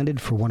tea is blended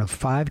for one of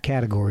 5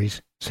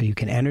 categories, so you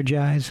can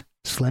energize,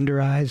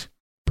 slenderize,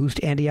 boost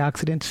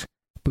antioxidants,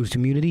 boost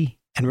immunity,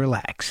 and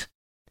relax.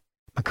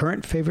 My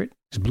current favorite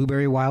is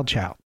Blueberry Wild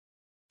Child.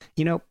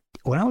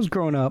 When I was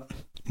growing up,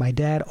 my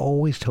dad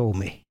always told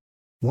me,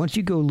 once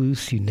you go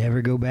loose, you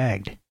never go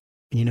bagged.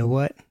 And you know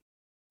what?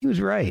 He was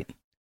right.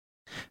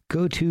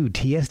 Go to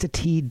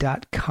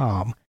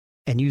tiestatea.com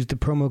and use the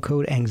promo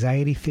code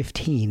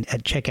Anxiety15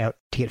 at checkout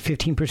to get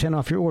 15%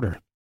 off your order.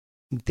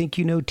 You think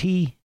you know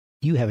tea?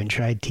 You haven't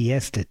tried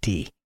Tiesta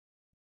Tea.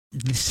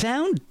 The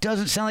sound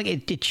doesn't sound like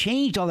it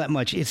changed all that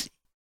much.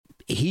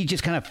 He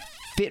just kind of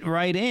fit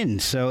right in.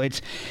 So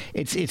it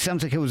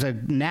sounds like it was a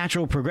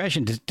natural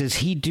progression. Does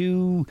he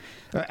do?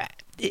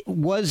 It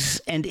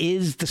was and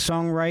is the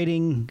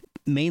songwriting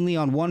mainly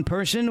on one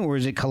person, or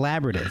is it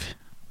collaborative?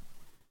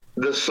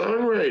 The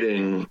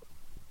songwriting,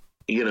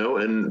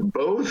 and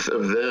both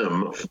of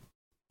them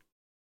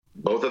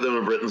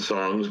have written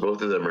songs.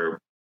 Both of them are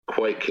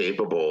quite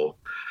capable.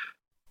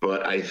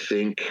 But I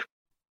think,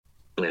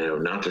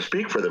 not to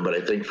speak for them, but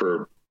I think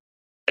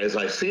as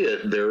I see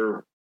it,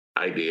 their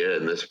idea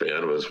in this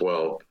band was,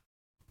 well,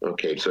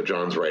 okay, so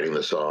John's writing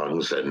the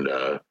songs, and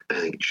I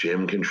think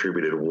Jim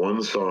contributed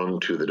one song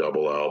to the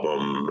double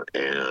album,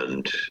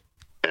 and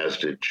as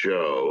did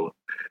Joe,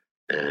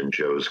 and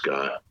Joe's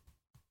got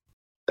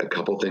a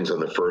couple things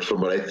on the first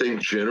one, but I think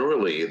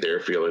generally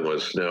their feeling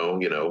was, no,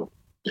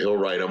 he'll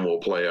write them, we'll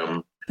play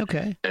them.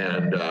 Okay.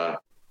 And,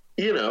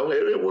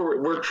 it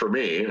worked for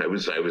me. I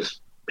was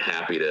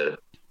happy to,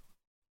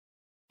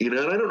 and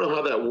I don't know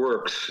how that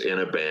works in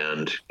a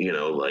band,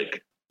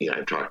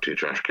 I've talked to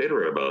Josh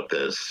Caterer about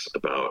this,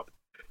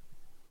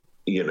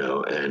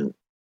 and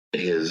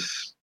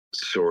his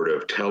sort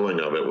of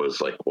telling of it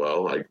was like,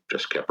 well, I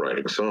just kept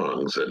writing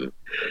songs. And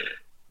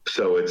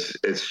so it's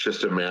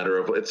just a matter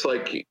of, it's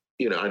like,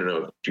 I don't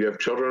know. Do you have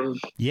children?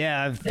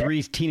 Yeah, I have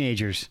 3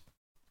 teenagers.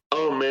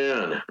 Oh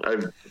man.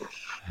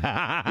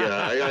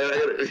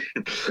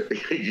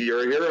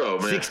 You're a hero,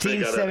 man.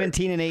 16,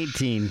 17, and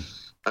 18.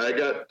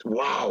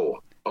 Wow.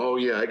 Oh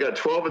yeah. I got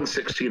 12 and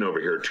 16 over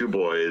here. 2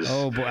 boys.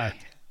 Oh boy.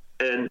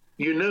 And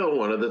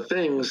one of the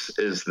things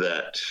is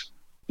that,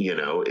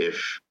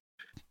 if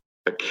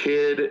a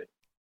kid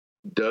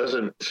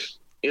doesn't,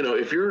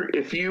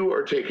 if you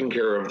are taking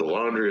care of the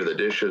laundry or the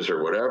dishes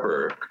or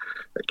whatever,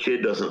 a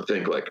kid doesn't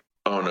think like,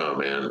 oh no,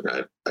 man,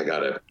 I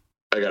gotta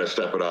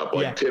step it up.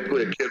 Like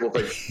typically a kid will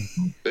think,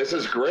 this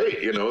is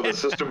great. The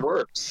system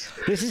works.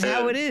 This is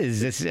how it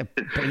is. This is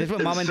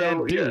what mom and dad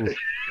do.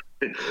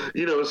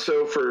 Yeah.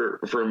 So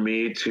for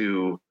me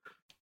to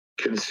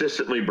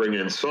consistently bring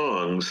in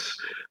songs,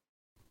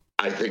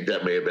 I think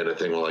that may have been a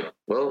thing like,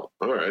 well,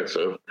 all right,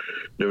 so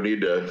no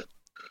need to.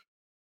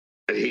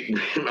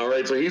 All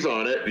right, so he's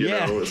on it.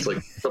 It's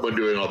like someone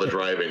doing all the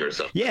driving or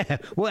something. Yeah.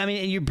 Well, I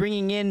mean, you're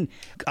bringing in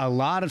a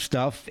lot of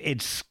stuff.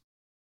 It's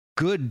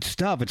good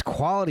stuff. It's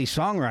quality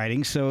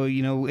songwriting. So,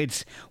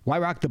 it's why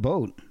rock the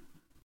boat?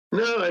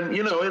 No, and,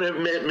 and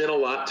it meant a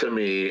lot to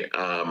me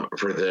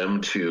for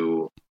them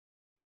to,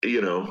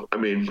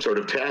 sort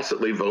of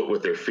tacitly vote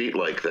with their feet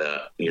like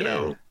that,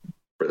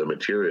 for the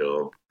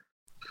material.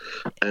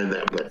 And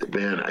but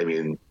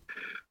man,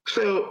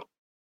 So,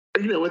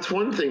 it's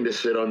one thing to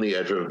sit on the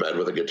edge of a bed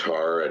with a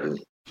guitar and,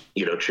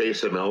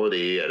 chase a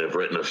melody and have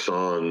written a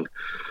song.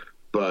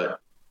 But,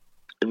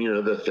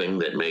 the thing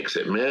that makes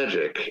it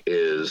magic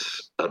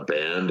is a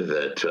band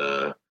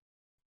that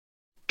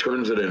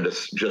turns it into,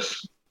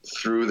 just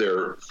through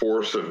their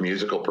force of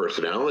musical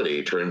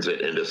personality, turns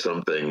it into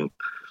something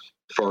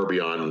far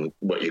beyond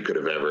what you could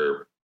have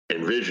ever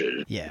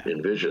envisioned.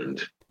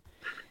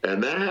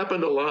 And that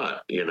happened a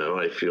lot.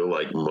 I feel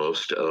like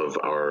most of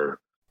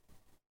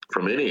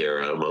from any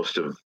era, most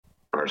of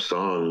our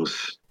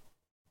songs,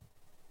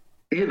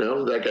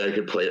 that guy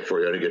could play it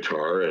for you on a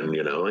guitar and,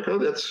 like, oh,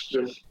 that's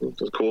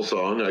a cool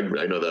song.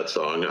 I know that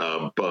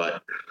song.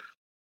 But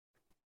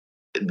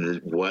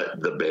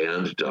what the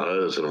band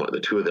does and what the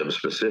two of them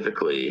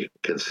specifically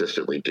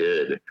consistently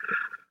did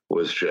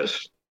was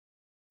just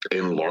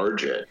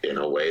enlarge it in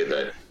a way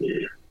that,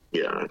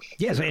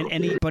 Yeah, so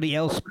anybody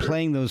else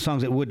playing those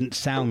songs, it wouldn't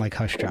sound like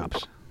Hush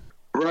Drops.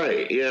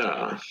 Right,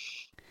 yeah.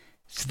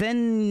 So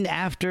then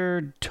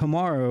after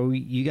Tomorrow,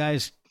 you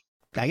guys,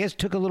 I guess,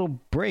 took a little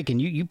break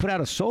and you put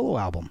out a solo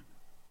album.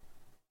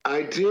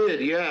 I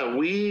did, yeah.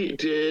 We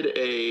did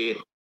a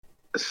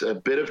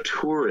bit of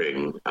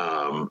touring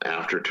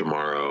after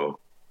Tomorrow.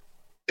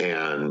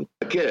 And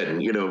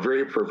again,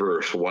 very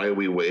perverse why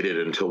we waited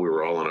until we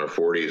were all in our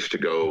 40s to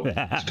go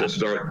to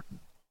start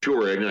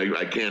touring.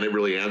 I can't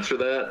really answer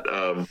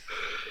that.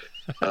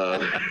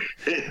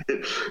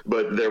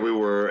 But there we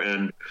were.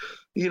 And,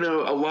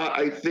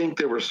 I think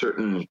there were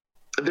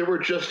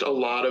just a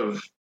lot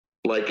of,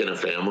 like in a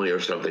family or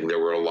something, there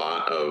were a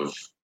lot of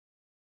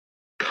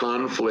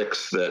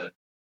conflicts that,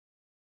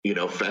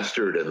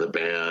 festered in the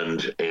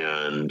band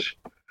and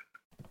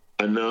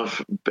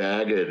enough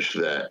baggage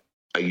that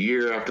a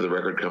year after the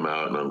record come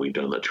out and we'd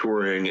done the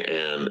touring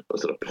and it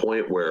was at a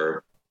point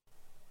where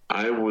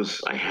I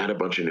had a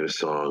bunch of new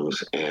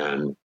songs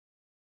and,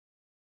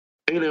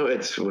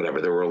 it's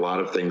whatever. There were a lot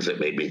of things that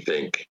made me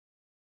think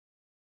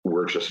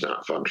we're just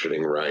not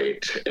functioning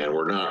right. And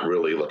we're not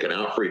really looking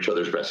out for each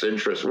other's best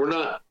interests. We're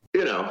not,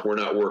 we're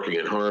not working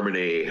in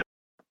harmony.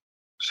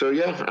 So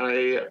yeah,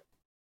 I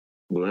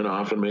went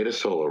off and made a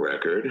solo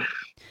record.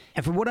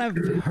 And from what I've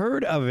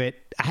heard of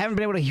it, I haven't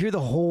been able to hear the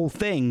whole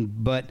thing,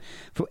 but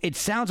it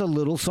sounds a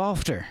little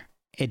softer.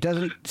 It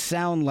doesn't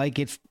sound like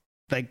it's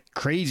like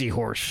Crazy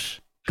Horse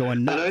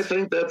going nuts. And I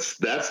think that's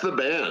the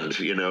band,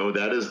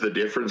 that is the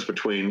difference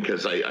between,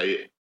 because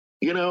I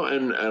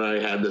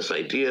had this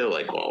idea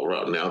like,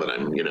 well, now that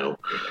I'm,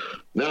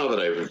 now that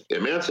I've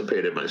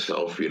emancipated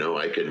myself,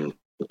 I can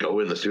go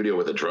in the studio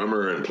with a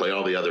drummer and play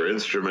all the other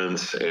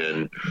instruments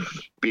and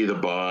be the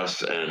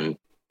boss. And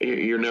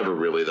you're never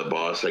really the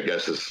boss, I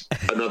guess, is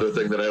another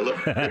thing that I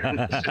learned.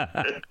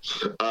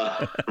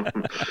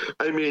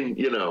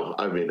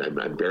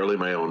 I'm barely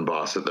my own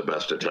boss at the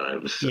best of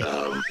times.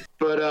 Yeah.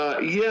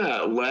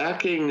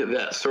 Lacking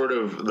that sort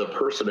of the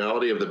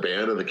personality of the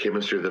band and the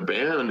chemistry of the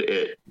band,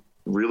 it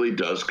really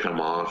does come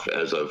off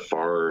as a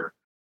far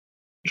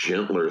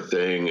gentler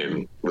thing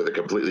and with a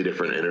completely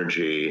different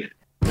energy.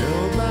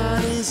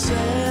 Nobody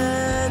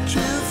set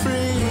you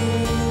free.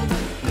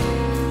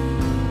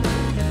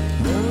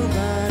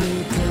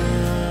 Nobody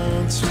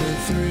counts to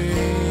 3.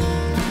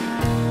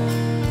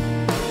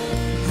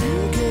 You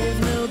gave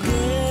no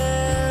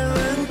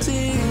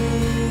guarantee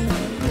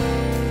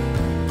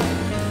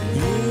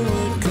you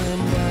would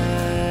come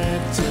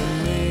back to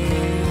me.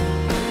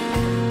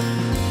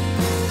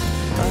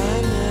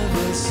 I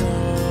never saw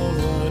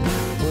what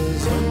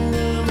was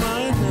under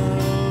my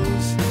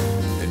nose,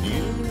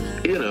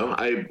 and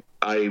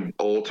I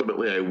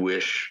ultimately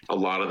wish a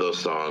lot of those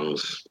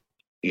songs,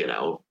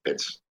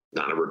 it's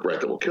not a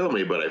regret that will kill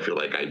me, but I feel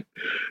like I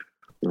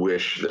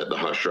wish that the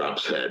Hush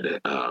Drops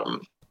had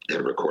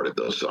recorded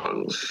those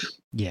songs.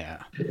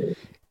 Yeah.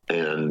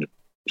 And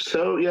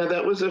so, yeah,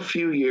 that was a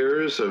few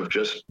years of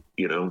just,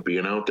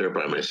 being out there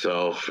by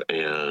myself.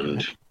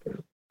 And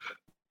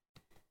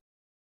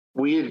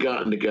we had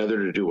gotten together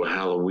to do a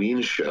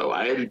Halloween show.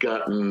 I had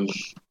gotten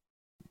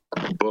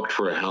booked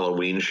for a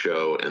Halloween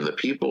show, and the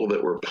people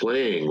that were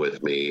playing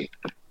with me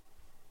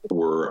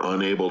were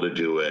unable to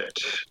do it.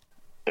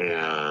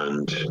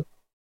 And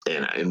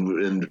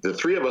the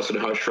three of us at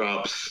Hush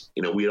Drops,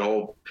 we'd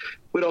all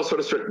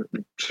sort of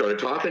started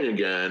talking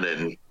again,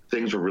 and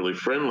things were really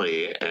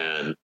friendly,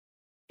 and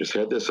just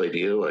had this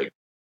idea like,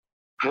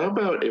 how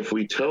about if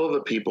we tell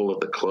the people at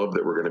the club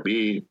that we're going to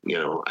be,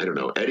 I don't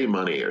know, Eddie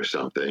Money or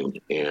something,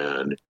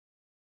 and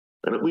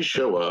we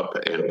show up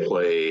and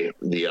play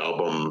the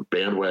album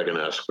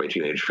Bandwagon-esque by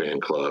Teenage Fan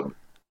Club,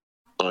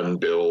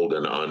 unbilled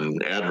and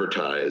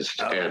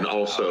unadvertised, and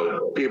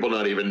also people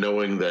not even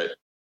knowing that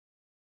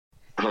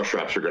Hush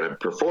Drops are going to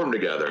perform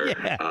together.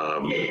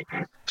 Yeah.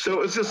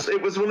 So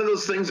it was one of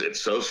those things,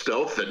 it's so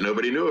stealth that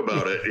nobody knew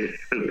about it.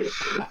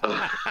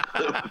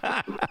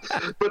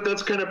 But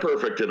that's kind of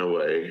perfect in a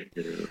way.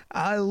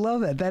 I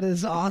love that. That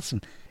is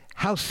awesome.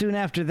 How soon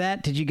after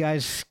that did you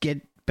guys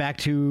get back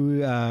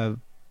to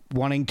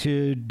wanting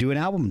to do an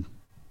album?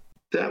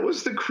 That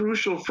was the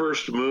crucial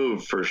first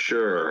move for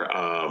sure.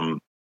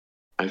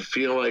 I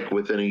feel like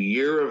within a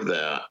year of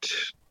that,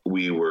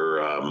 we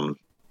were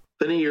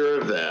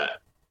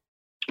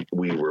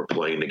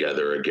playing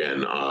together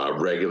again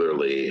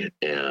regularly,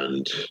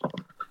 and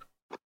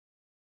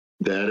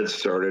that had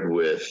started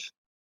with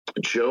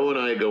Joe and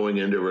I going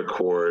in to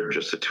record,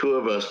 just the two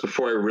of us,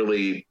 before I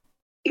really,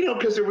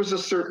 because there was a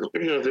certain,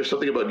 there's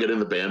something about getting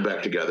the band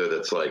back together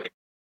that's like,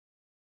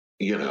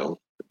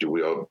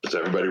 does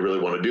everybody really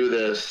want to do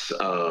this?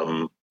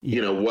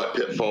 What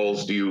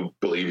pitfalls do you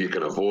believe you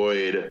can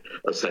avoid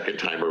a second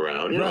time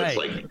around? Right. It's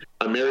like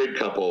a married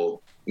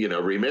couple,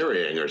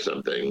 remarrying or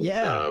something.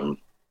 Yeah.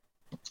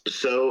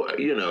 So,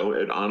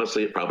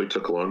 it probably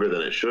took longer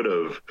than it should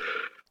have.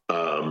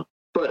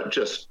 But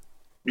just,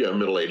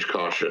 middle-aged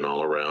caution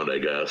all around, I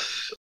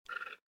guess.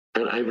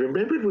 And I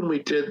remembered when we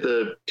did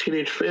the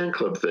Teenage Fan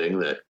Club thing,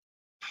 that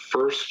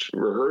first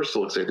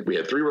rehearsal, I think we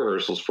had 3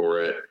 rehearsals for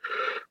it.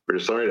 We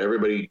decided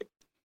everybody,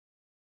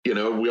 we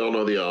all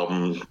know the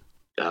album.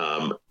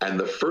 And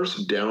the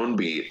first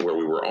downbeat where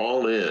we were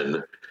all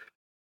in,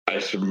 I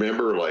just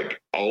remember like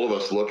all of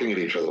us looking at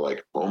each other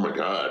like, oh my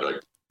God,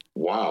 like,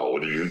 wow,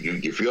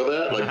 you feel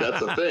that? Like,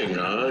 that's a thing,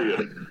 huh?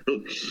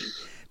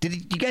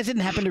 You guys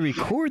didn't happen to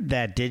record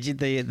that, did you?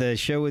 The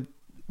show where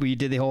you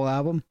did the whole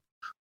album?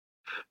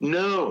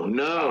 No.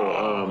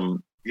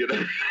 Man,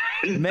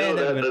 that would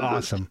have been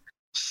awesome.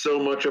 So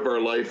much of our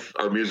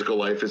musical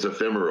life is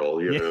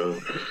ephemeral,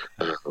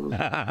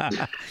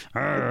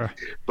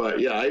 But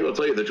yeah, I will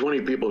tell you, the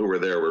 20 people who were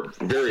there were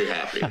very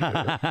happy.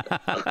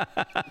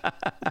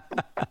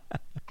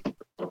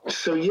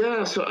 So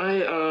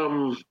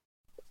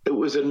it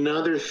was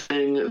another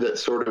thing that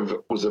sort of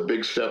was a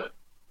big step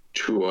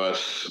to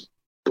us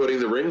putting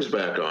the rings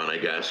back on, I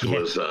guess,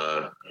 was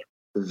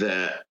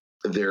that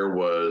there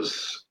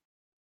was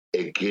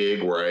a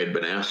gig where I had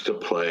been asked to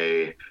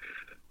play,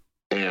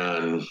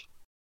 and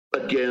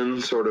again,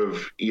 sort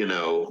of,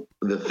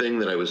 the thing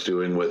that I was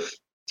doing with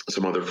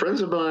some other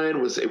friends of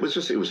mine was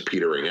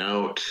petering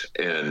out.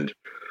 And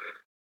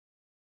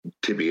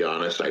to be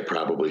honest, I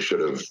probably should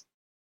have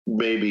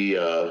maybe,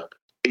 I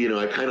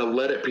kind of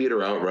let it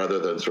peter out rather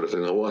than sort of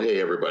saying, well,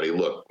 hey, everybody,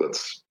 look,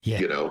 let's,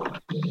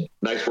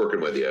 nice working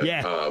with you.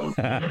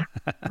 Yeah.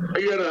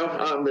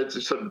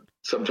 It's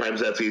sometimes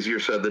that's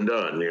easier said than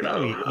done,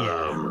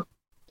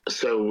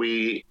 So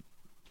it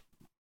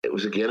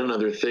was again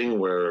another thing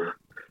where,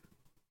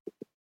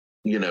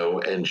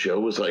 and Joe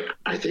was like,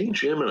 I think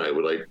Jim and I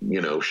would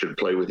should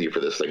play with you for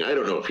this thing. I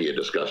don't know if he had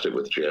discussed it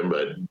with Jim,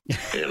 but,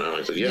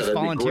 I said, yeah,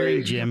 that'd be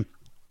great. Jim.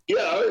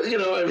 Yeah,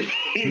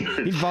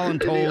 he's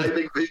voluntold. I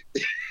think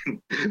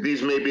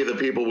these may be the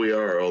people we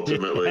are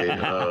ultimately.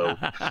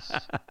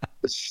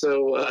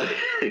 So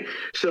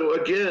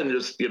again,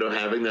 just,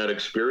 having that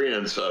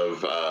experience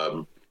of,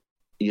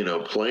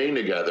 playing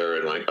together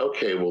and like,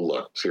 okay, well,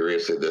 look,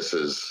 seriously, this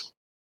is,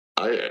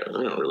 I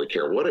don't really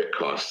care what it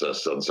costs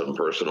us on some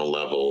personal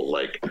level.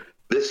 Like,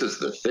 this is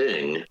the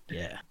thing.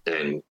 Yeah.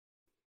 And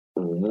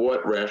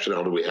what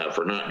rationale do we have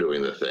for not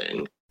doing the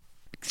thing?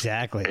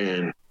 Exactly.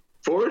 And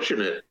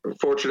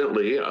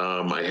fortunately,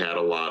 I had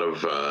a lot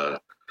of, I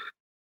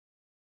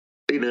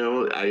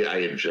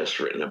had just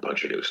written a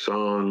bunch of new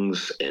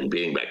songs, and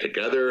being back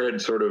together had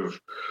sort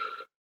of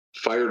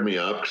fired me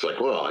up. It's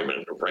like, well, I've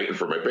been writing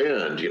for my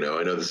band. I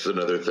know this is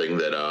another thing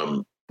that,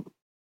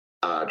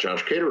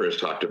 Josh Caterer has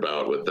talked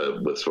about with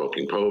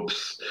Smoking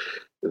Popes,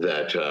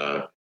 that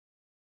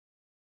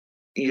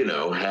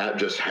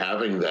just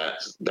having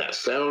that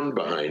sound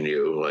behind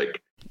you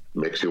like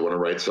makes you want to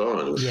write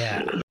songs.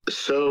 Yeah.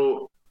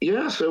 So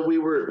we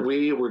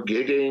were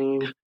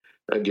gigging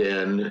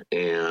again,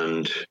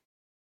 and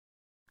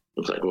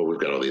it's like, well, we've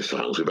got all these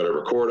songs, we better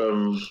record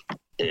them.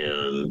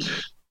 And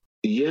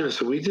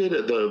so we did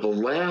the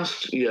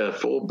last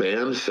full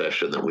band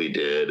session that we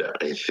did.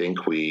 I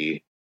think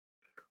we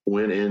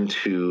went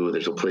into,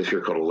 there's a place here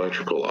called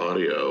Electrical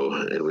Audio,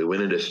 and we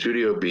went into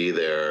Studio B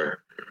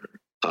there,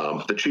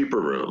 the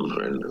cheaper room,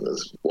 and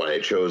that's why I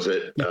chose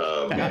it,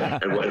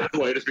 and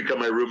why it has become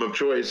my room of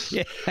choice,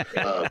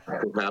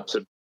 perhaps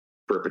in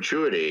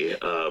perpetuity.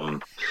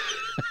 But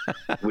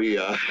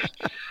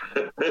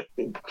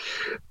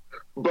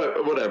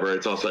whatever,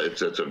 it's also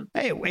it's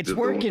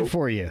working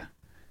for you.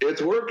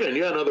 It's working, the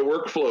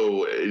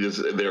workflow is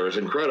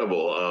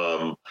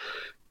incredible,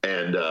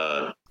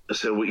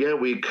 So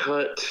we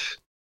cut. It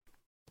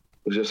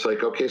was just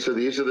like, okay, so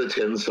these are the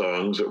 10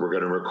 songs that we're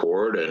going to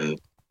record, and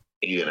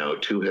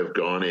to have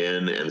gone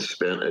in and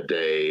spent a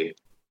day,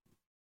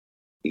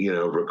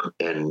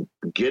 and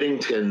getting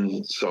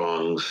 10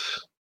 songs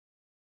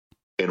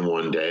in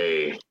one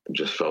day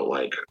just felt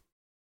like,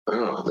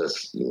 oh,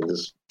 this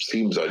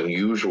seems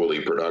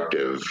unusually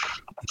productive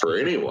for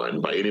anyone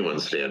by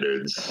anyone's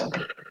standards.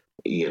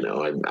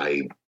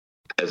 I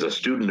as a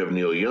student of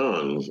Neil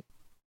Young,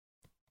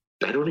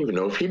 I don't even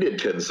know if he did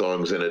 10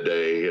 songs in a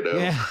day,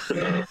 Yeah,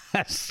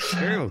 that's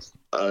true.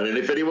 And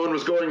if anyone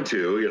was going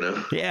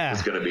to,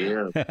 it's going to be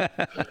him.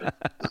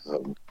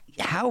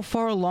 How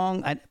far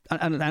along? I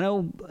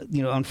know,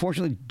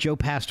 unfortunately, Joe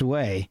passed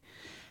away.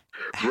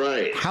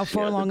 Right. How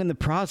far along in the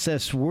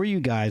process were you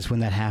guys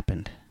when that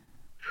happened?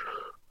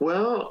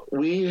 Well,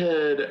 we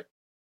had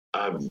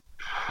a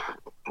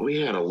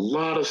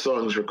lot of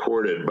songs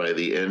recorded by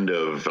the end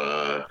of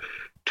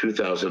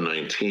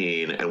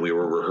 2019, and we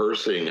were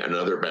rehearsing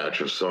another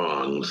batch of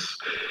songs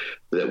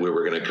that we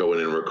were going to go in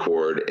and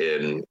record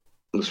in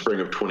the spring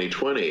of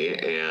 2020,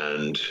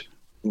 and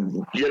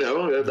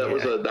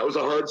that was a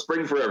hard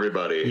spring for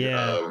everybody.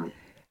 Yeah.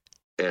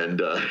 I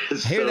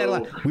hear that a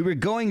lot. We were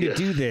going to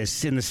do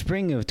this in the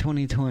spring of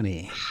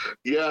 2020.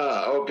 Yeah.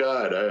 Oh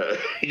God,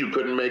 you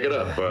couldn't make it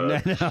up. No.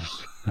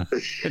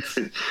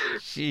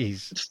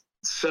 Jeez.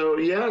 So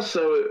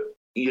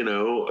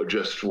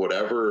just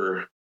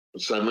whatever.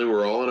 Suddenly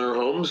we're all in our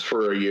homes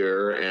for a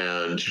year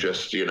and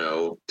just,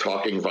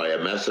 talking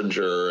via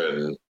Messenger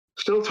and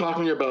still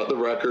talking about the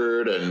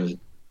record and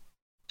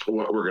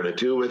what we're going to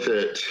do with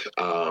it.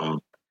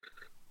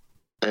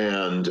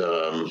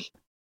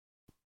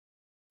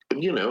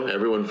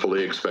 Everyone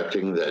fully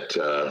expecting that,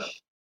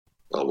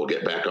 we'll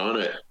get back on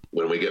it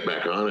when we get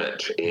back on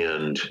it.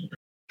 And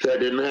that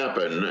didn't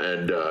happen.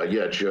 And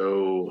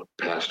Joe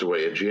passed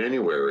away in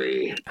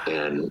January.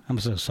 And I'm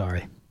so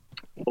sorry.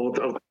 Well,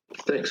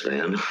 thanks,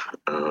 man.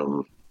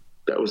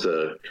 That was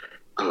it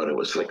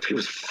was like, it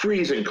was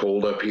freezing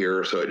cold up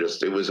here. So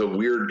it was a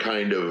weird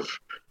kind of,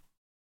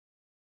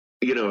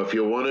 if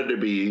you wanted to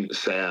be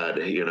sad,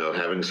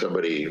 having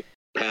somebody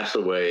pass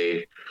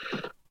away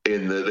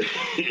in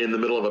the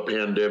middle of a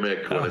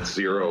pandemic when it's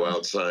 0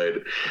 outside,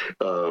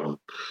 man.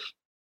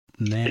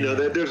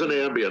 There's an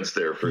ambience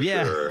there for sure.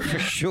 Yeah, for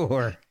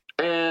sure.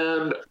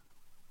 And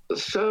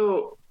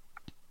so,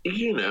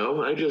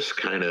 I just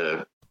kind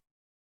of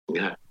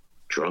got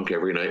drunk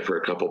every night for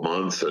a couple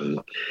months and,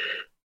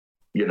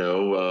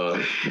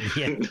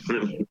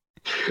 didn't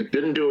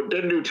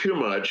do too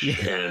much.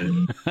 Yeah.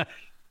 And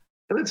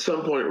at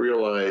some point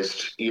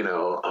realized,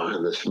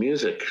 this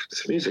music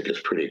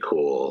is pretty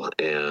cool.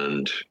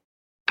 And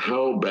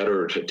how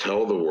better to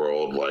tell the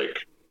world, like,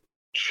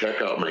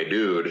 check out my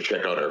dude,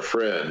 check out our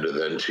friend,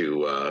 than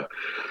to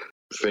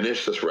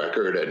finish this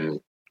record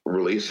and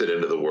release it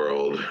into the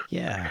world.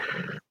 Yeah.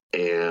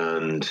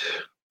 And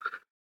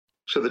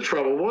so the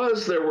trouble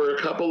was there were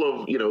a couple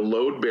of,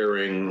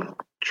 load-bearing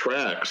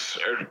tracks,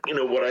 or,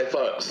 what I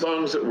thought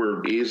songs that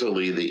were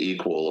easily the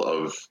equal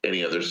of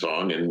any other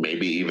song, and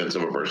maybe even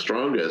some of our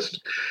strongest,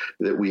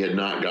 that we had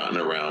not gotten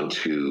around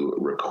to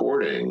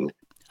recording,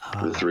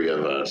 the three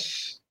of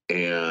us.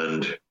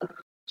 And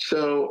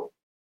so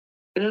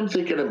I'm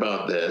thinking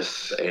about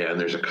this, and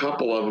there's a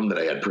couple of them that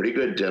I had pretty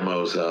good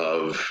demos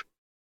of.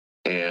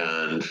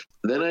 And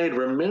then I had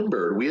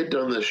remembered we had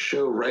done this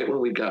show right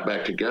when we got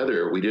back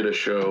together. We did a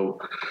show.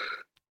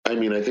 I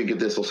think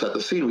this will set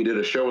the scene. We did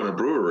a show in a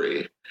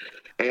brewery.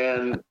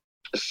 And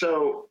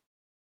so,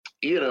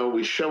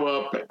 we show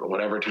up at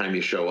whatever time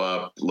you show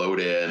up, load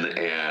in,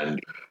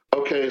 and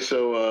okay,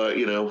 so,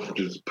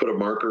 just put a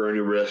marker on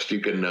your wrist.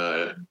 You can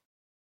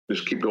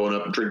just keep going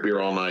up and drink beer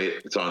all night.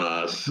 It's on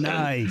us.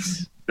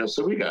 Nice. And,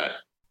 so we got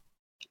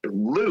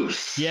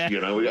loose. Yeah.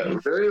 We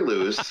got very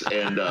loose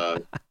and,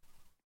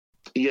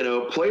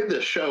 played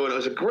this show, and it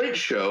was a great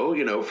show,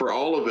 for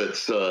all of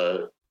its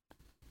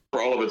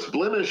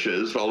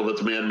blemishes, all of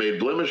its man-made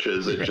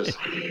blemishes.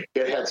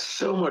 It had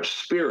so much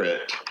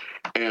spirit.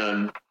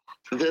 And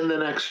then the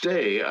next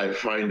day I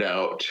find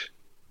out,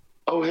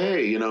 oh,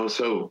 hey, this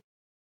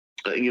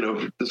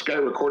guy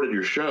recorded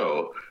your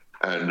show.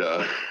 And,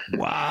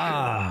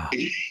 wow.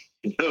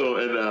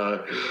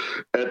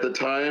 At the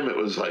time it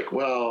was like,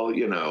 well,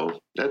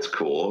 that's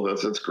cool.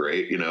 That's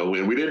great.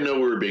 We didn't know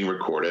we were being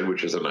recorded,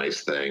 which is a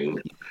nice thing.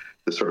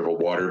 This sort of a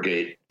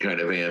Watergate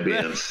kind of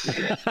ambience.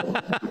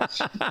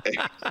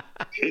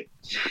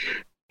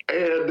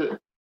 And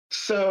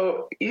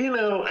so,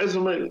 as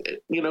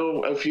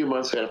a few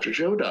months after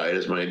Joe died,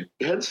 as my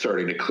head's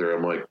starting to clear,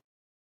 I'm like,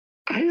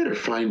 I better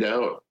find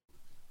out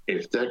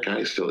if the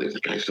guy still has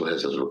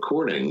his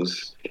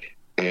recordings.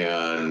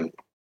 And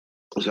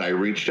so I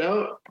reached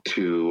out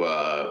to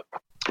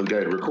the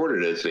guy who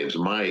recorded it. His name's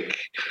Mike,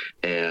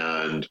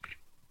 and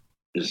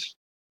just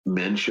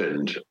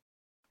mentioned,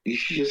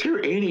 is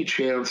there any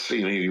chance,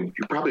 you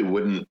probably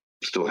wouldn't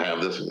still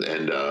have this?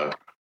 And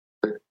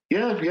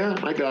yeah,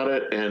 I got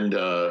it. And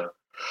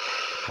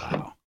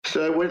wow.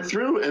 So I went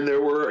through, and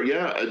there were,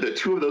 the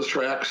two of those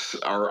tracks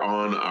are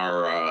on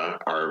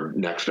our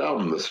next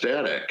album, The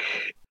Static.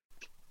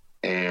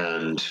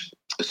 And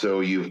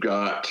so you've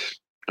got,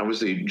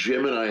 obviously,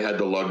 Jim and I had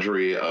the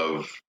luxury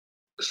of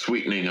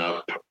sweetening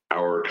up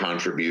our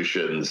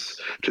contributions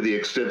to the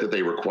extent that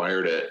they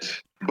required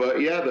it. But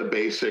the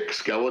basic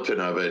skeleton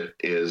of it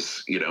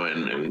is,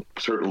 and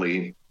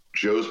certainly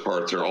Joe's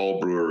parts are all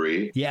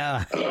brewery.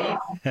 Yeah.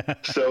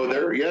 So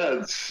there,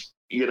 it's,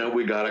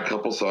 we got a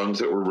couple songs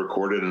that were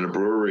recorded in a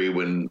brewery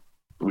when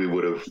we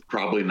would have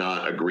probably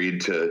not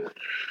agreed to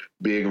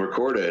being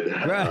recorded.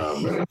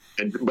 Right.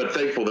 But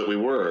thankful that we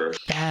were.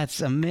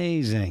 That's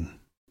amazing.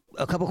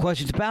 A couple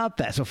questions about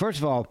that. So first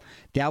of all,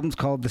 the album's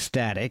called The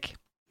Static.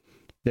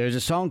 There's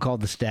a song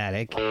called The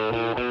Static.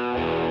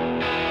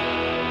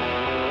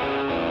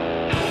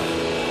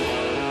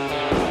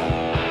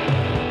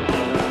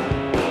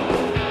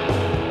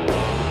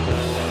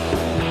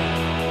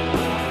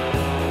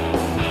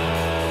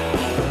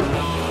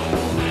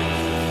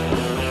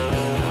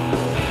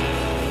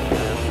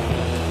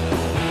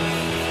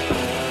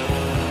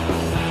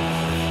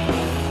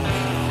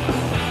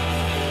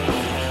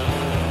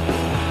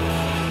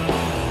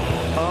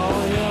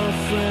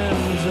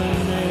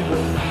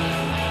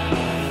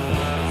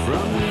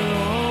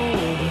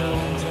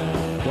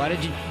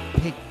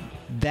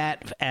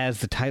 as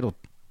the title?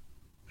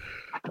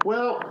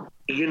 Well,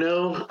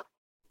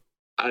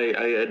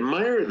 I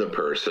admire the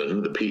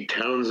person, the Pete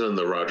Townsend,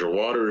 the Roger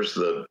Waters,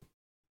 the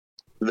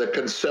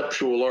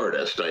conceptual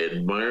artist. I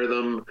admire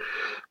them.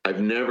 I've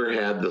never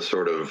had the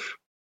sort of,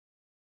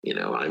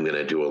 I'm going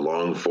to do a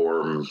long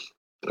form,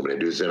 I'm going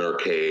to do Zen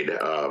Arcade.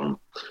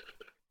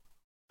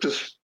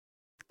 Just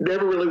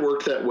never really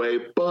worked that way.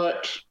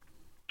 But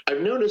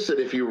I've noticed that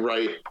if you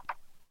write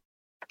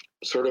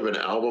sort of an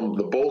album,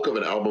 the bulk of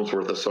an album's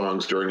worth of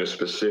songs during a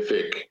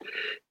specific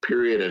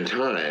period in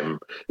time,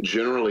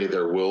 generally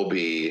there will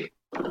be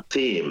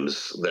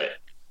themes that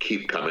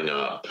keep coming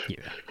up.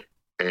 Yeah.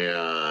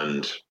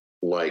 And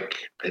like,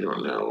 I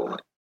don't know,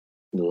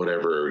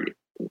 whatever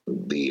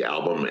the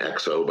album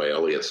XO by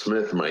Elliott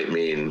Smith might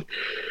mean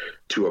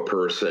to a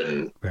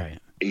person. Right.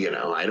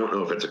 I don't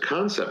know if it's a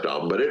concept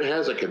album, but it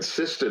has a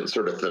consistent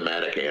sort of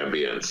thematic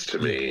ambience to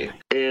me.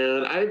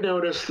 And I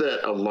noticed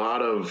that a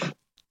lot of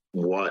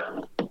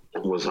what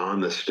was on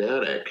the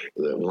Static,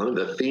 that one of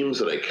the themes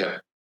that I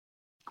kept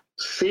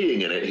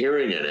seeing in it,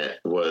 hearing in it,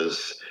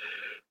 was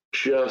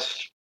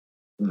just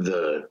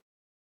the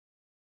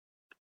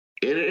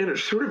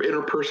sort of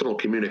interpersonal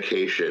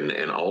communication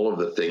and all of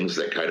the things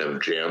that kind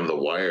of jam the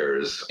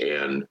wires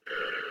and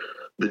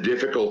the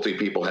difficulty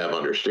people have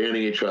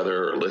understanding each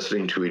other or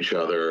listening to each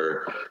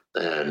other.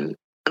 And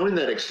I mean,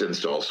 that extends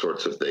to all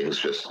sorts of things.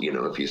 Just,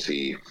 if you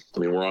see,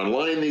 we're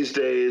online these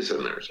days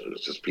and there's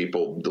just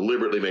people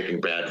deliberately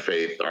making bad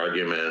faith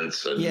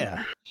arguments and,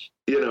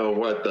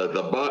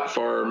 the bot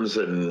farms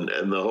and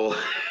the whole,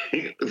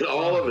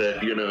 all of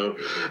it,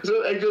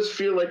 So I just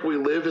feel like we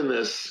live in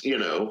this,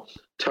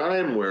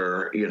 time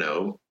where,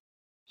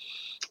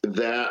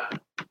 that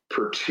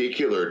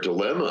particular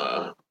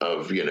dilemma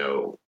of,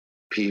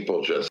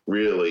 people just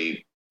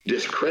really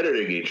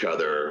discrediting each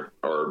other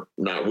or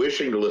not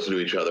wishing to listen to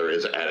each other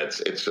is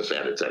it's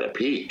at a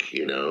peak,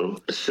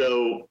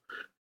 So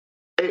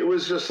it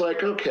was just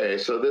like, okay,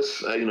 so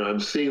this,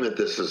 I'm seeing that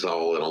this is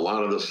all in a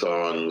lot of the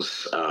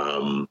songs,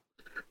 and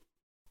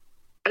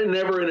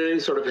never in any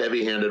sort of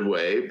heavy-handed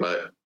way,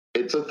 but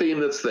it's a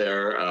theme that's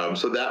there.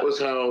 So that was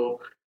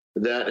how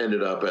that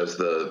ended up as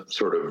the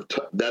sort of,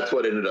 that's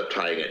what ended up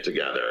tying it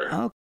together.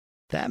 Oh,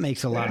 that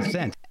makes a lot of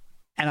sense.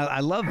 And I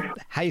love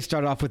how you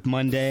start off with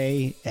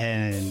Monday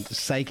and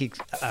Psychic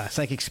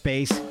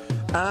Space.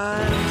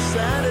 I'm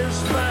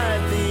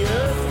satisfied the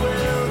earth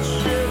will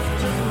shift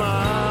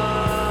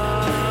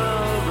tomorrow,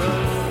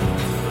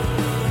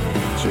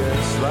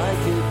 just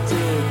like it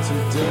did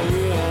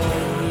today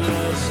and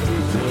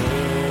yesterday.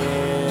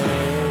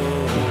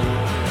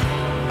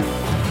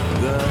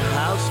 The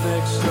house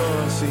next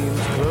door seems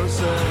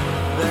closer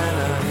than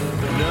I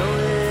know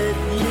it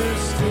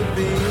used to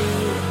be.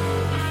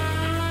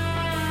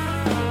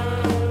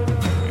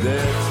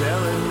 They're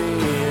telling me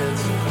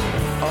it's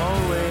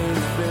always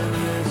been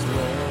this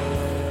way.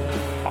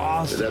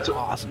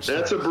 Awesome.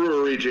 That's a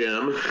brewery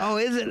jam. Oh,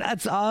 is it?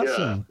 That's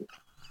awesome.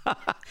 Yeah.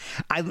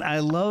 I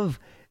love.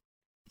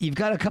 You've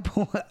got a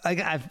couple.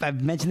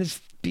 I've mentioned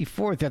this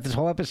before throughout this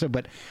whole episode,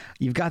 but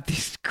you've got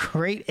these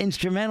great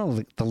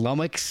instrumentals, the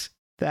Lummox.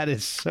 That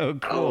is so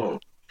cool.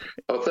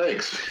 Oh,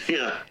 thanks.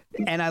 Yeah.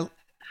 And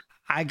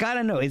I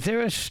gotta know, is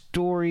there a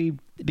story,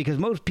 because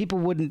most people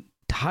wouldn't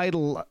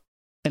title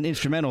an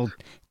instrumental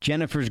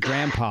Jennifer's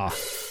Grandpa?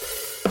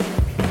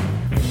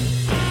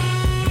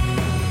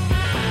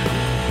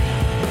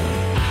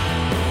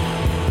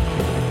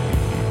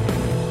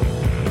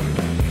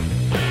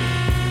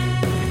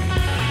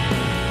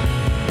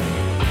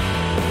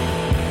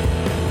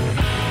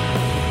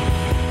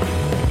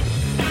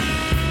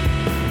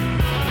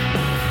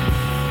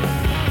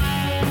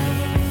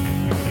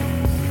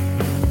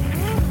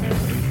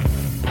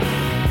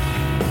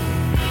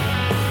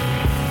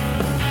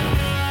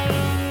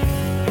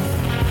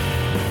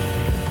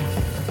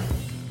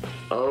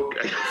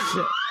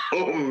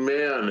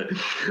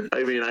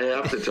 I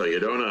have to tell you,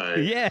 don't I?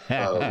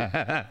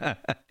 Yeah.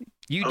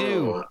 You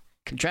do.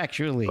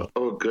 Contractually.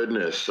 Oh,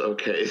 goodness.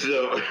 Okay.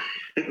 So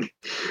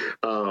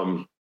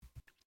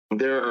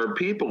there are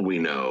people we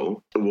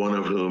know, one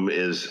of whom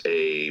is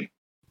a,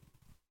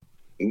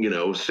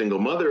 single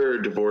mother,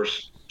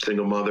 divorced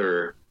single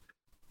mother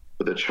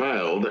with a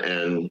child.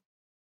 And,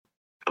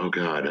 oh,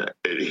 God,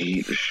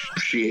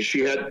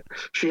 she had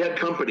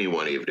company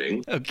one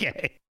evening.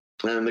 Okay.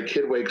 And the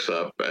kid wakes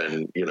up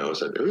and,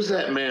 said, "Who's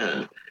that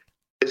man?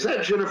 Is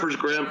that Jennifer's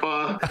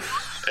grandpa?"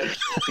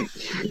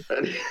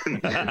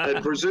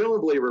 and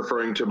presumably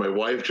referring to my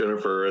wife,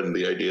 Jennifer, and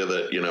the idea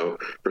that,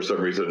 for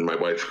some reason my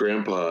wife's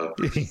grandpa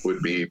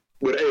would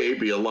A,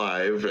 be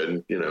alive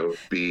and,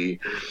 B,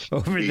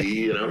 over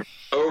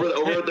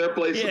at their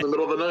place in the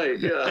middle of the night.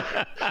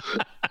 Yeah.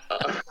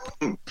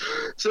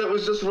 So it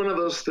was just one of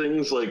those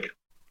things like,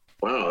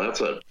 wow,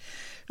 that's a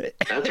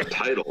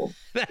title.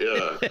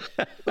 Yeah.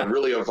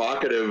 Really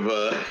evocative,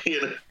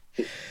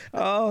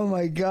 Oh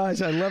my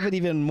gosh, I love it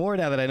even more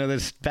now that I know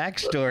this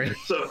backstory.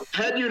 So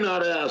had you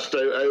not asked,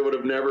 I would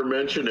have never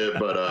mentioned it,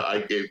 but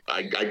I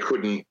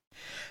couldn't.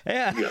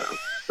 Yeah.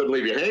 Couldn't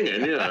leave you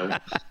hanging. Yeah.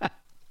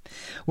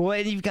 Well,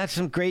 and you've got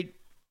some great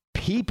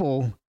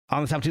people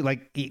on the top too,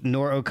 like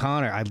Nora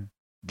O'Connor. I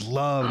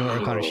love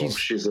Nora O'Connor.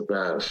 She's the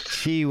best.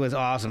 She was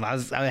awesome. I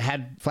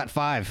had Flat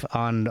 5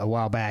 on a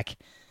while back.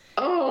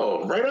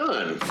 Oh, right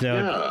on. So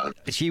yeah.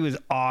 She was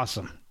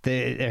awesome.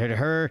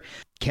 Her,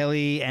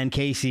 Kelly, and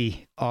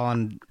Casey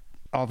on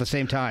all at the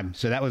same time.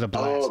 So that was a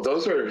blast. Oh,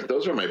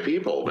 those are my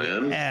people,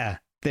 man. Yeah.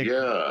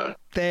 Yeah.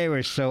 They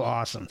were so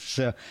awesome.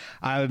 So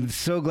I'm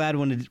so glad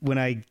when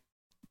I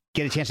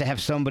get a chance to have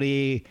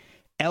somebody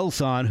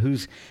else on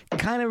who's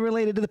kind of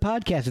related to the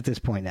podcast at this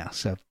point now.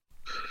 So.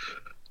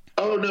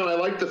 Oh, no, I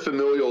like the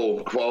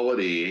familial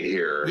quality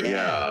here.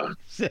 Yeah.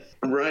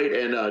 Right.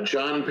 And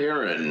John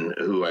Perrin,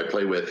 who I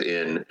play with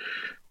in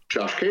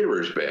Josh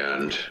Caterer's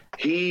band,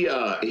 he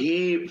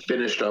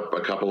finished up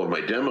a couple of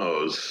my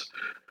demos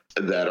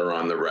that are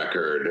on the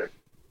record,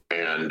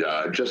 and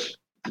just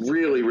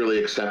really, really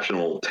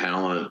exceptional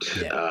talent.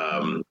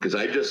 Because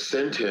I just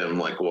sent him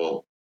like,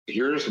 well,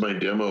 here's my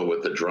demo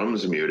with the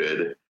drums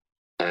muted.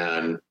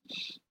 And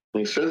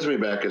he sends me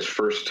back his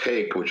first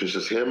take, which is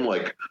just him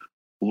like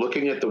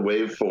looking at the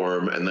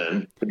waveform and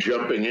then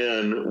jumping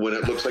in when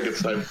it looks like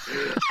it's time.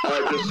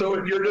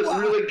 So you're just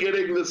really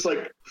getting this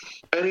like,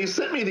 and he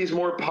sent me these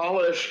more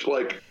polished,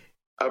 like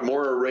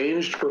more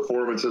arranged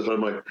performances.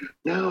 I'm like,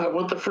 no, I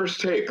want the first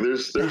take.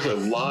 There's a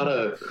lot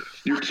of,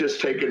 you're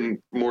just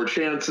taking more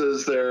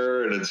chances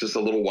there, and it's just a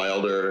little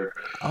wilder.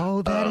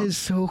 Oh, that is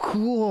so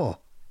cool.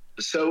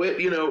 So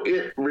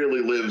it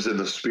really lives in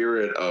the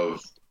spirit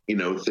of,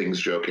 things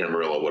Joe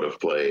Camarillo would have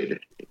played.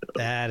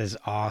 That is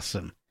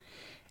awesome.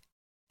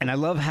 And I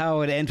love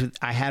how it ends with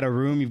I Had a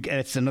Room.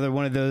 It's another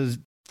one of those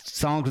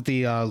songs with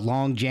the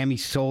long jammy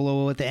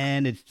solo at the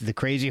end. It's the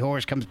crazy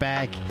horse comes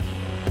back.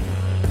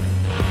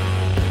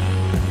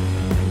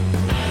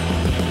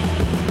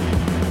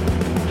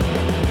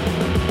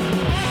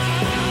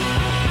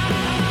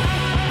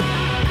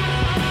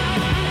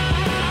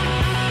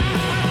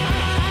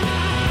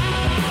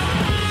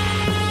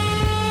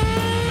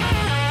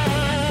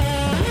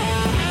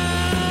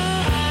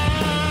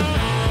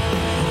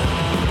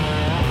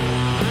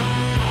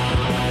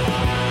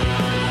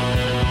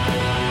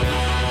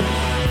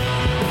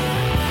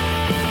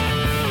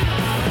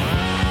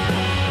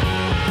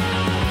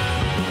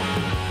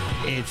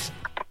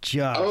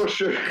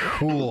 Just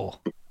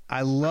cool.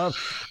 I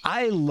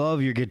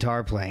love your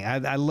guitar playing.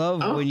 I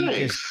love when you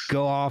just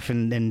go off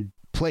and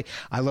play.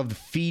 I love the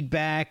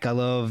feedback. I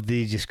love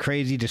the just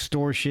crazy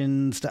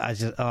distortions.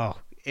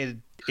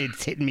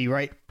 It's hitting me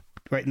right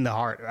in the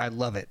heart. I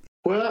love it.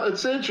 Well,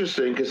 it's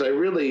interesting because I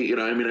really,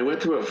 I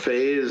went through a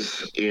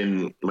phase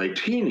in my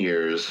teen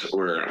years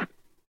where,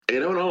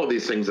 and all of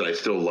these things that I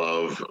still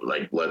love,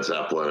 like Led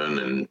Zeppelin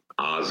and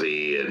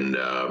Ozzy and,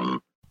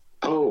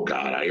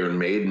 Iron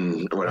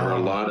Maiden, or whatever, a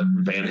lot of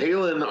Van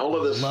Halen, all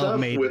of this stuff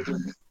with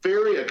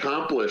very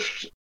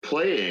accomplished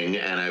playing.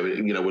 And I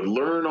would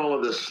learn all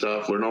of this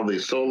stuff, learn all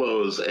these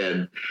solos,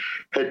 and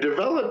had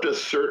developed a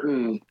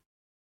certain,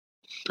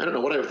 I don't know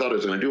what I thought I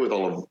was going to do with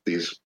all of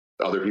these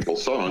other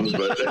people's songs,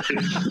 but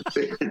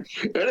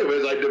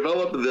anyways, I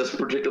developed this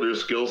particular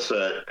skill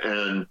set.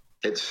 And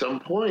at some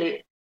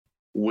point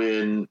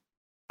when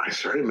I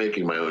started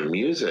making my own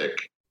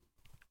music,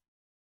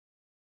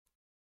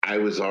 I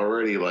was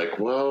already like,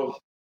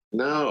 well,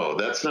 no,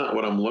 that's not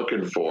what I'm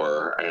looking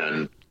for.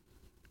 And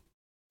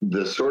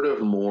the sort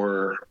of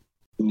more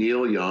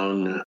Neil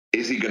Young,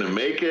 is he going to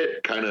make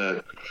it? Kind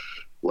of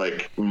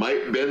like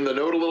might bend the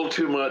note a little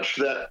too much.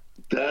 That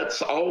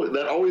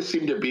always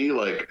seemed to be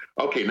like,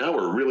 okay, now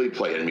we're really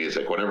playing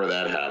music. Whenever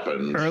that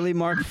happened, early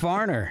Mark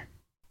Farner.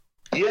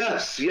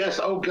 Yes.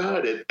 Oh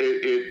God,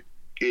 it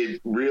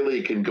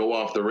really can go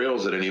off the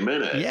rails at any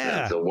minute.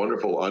 Yeah, it's a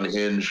wonderful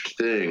unhinged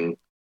thing.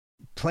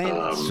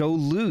 Playing so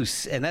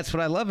loose, and that's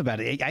what I love about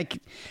it.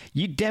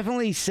 You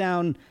definitely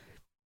sound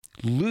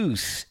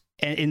loose,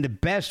 and in the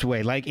best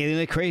way, like in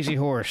a Crazy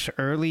Horse,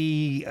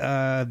 early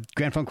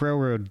Grand Funk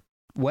Railroad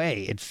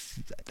way.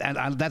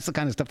 That's the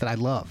kind of stuff that I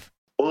love.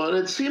 Well, and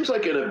it seems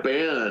like in a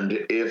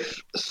band,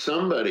 if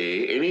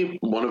any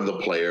one of the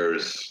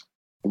players,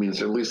 at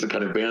least the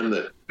kind of band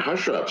that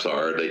Hush Raps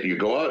are, that you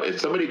go out,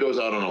 if somebody goes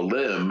out on a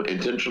limb,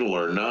 intentional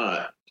or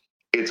not,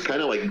 it's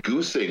kind of like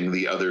goosing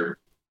the other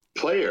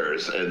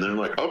players, and they're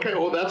like, okay,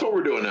 well, that's what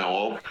we're doing now.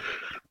 Well,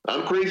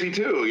 I'm crazy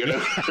too,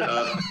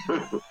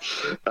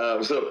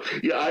 So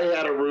yeah, I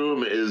Had a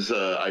Room is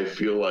I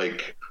feel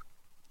like,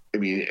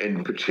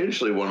 and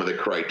potentially one of the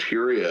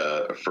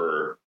criteria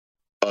for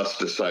us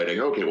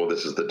deciding, okay, well,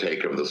 this is the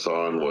take of the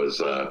song, was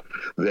that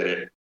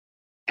it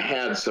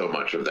had so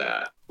much of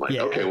that. Like,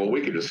 okay, well,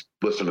 we could just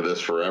listen to this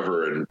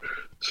forever and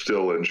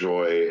still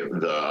enjoy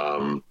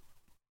the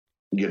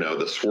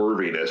the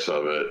swerviness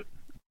of it.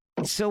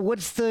 So what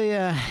is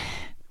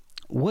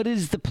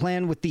the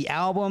plan with the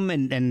album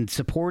and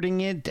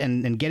supporting it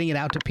and getting it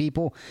out to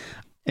people?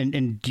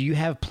 And do you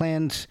have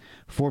plans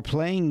for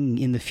playing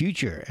in the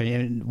future?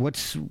 And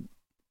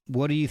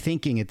what are you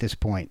thinking at this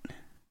point?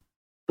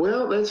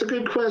 Well, that's a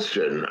good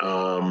question.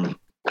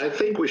 I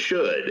think we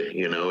should.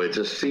 It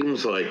just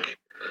seems like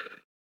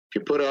if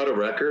you put out a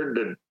record,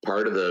 and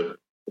part of the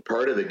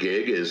part of the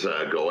gig is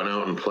going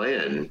out and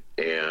playing.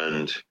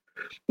 And,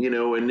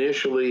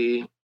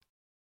 initially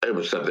it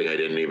was something I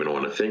didn't even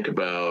want to think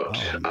about.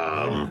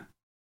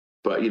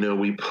 But,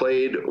 we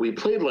played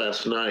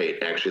last night.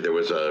 Actually, there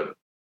was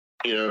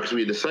because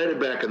we decided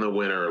back in the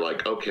winter,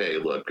 like, okay,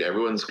 look,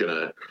 everyone's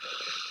gonna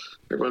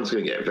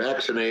get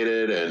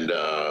vaccinated, and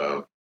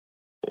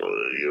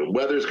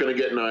weather's gonna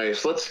get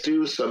nice. Let's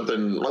do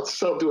something. Let's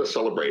do a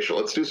celebration.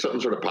 Let's do something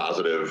sort of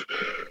positive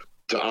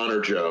to honor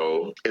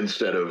Joe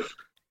instead of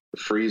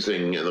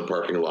freezing in the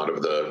parking lot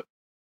of the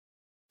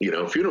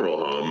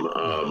funeral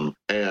home.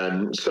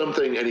 And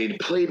he'd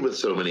played with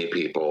so many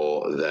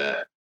people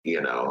that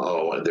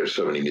there's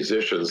so many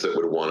musicians that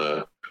would want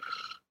to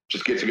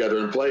just get together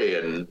and play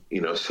and,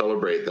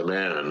 celebrate the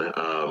man.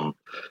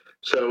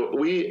 So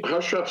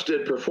Hush Drops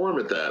did perform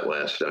at that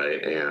last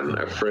night, and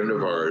a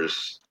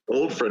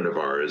old friend of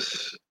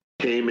ours,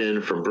 came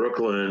in from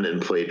Brooklyn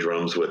and played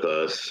drums with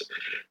us.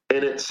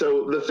 And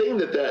so the thing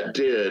that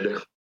did,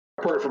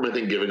 apart from, I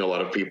think, giving a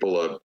lot of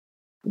people a,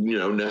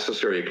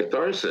 necessary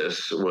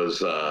catharsis,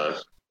 was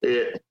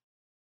it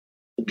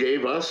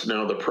gave us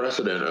now the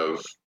precedent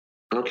of,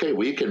 okay,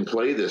 we can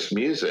play this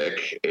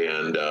music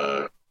and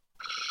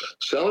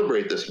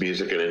celebrate this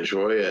music and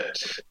enjoy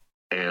it.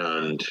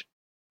 And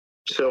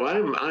so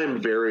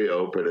I'm very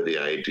open to the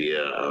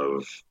idea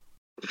of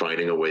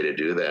finding a way to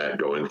do that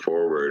going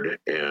forward.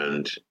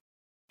 And,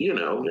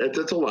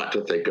 it's a lot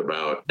to think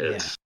about.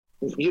 It's,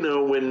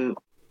 when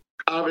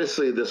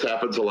obviously this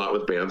happens a lot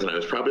with bands, and I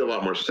was probably a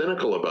lot more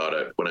cynical about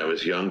it when I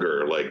was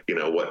younger. Like,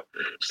 what,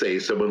 say,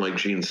 someone like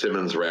Gene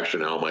Simmons'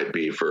 rationale might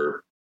be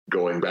for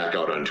going back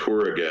out on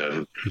tour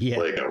again. Yeah.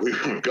 Like,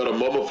 we've got a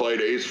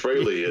mummified Ace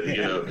Frehley,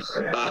 and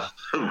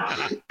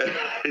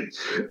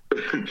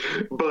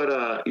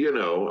but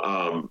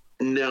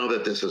now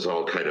that this is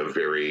all kind of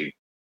very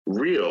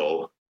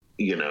real,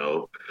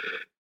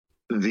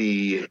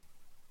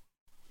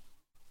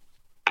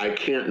 I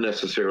can't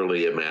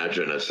necessarily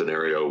imagine a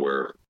scenario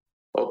where,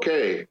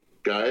 okay,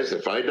 guys,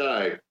 if I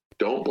die,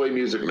 don't play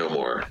music no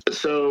more.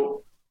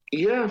 So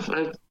yeah,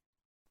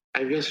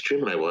 I guess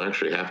Jim and I will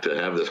actually have to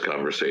have this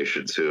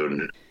conversation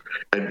soon.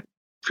 And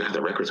God,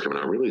 the record's coming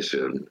out really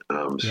soon.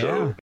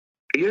 So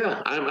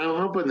yeah, I'm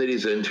hoping that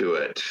he's into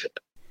it.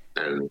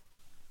 And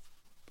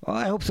well,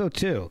 I hope so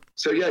too.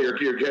 So yeah, you're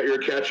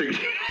catching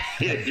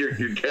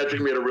you're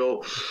catching me at a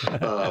real.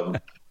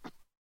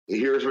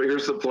 Here's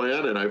the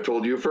plan, and I've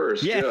told you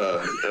first.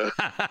 Yeah.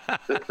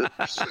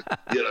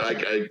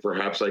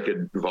 Perhaps I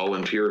could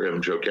volunteer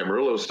him Joe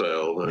Camarillo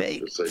style.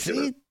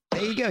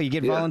 There you go. You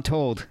get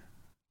voluntold.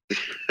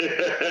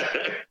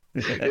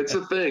 It's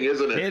a thing,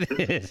 isn't it?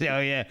 It is. Oh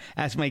yeah.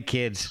 Ask my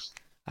kids.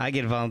 I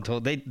get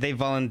voluntold. They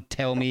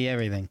volunteer me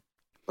everything.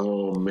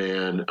 Oh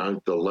man, I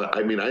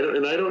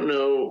don't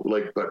know,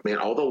 like, but man,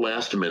 all the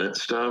last minute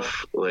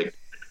stuff, like,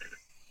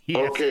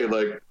 okay,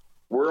 like,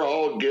 we're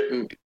all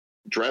getting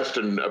dressed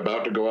and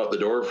about to go out the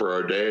door for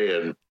our day,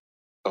 and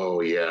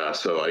oh yeah,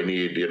 so I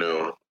need you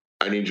to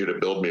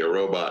build me a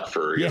robot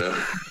for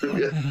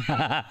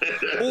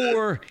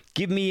or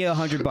give me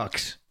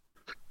 $100.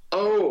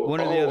 One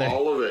or the other.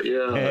 All of it,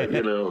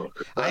 yeah.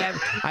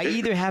 I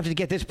either have to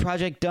get this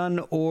project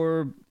done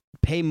or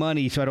pay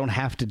money so I don't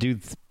have to do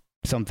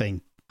something.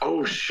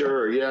 Oh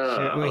sure, yeah.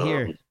 So we're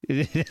here.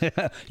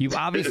 You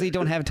obviously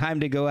don't have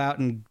time to go out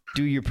and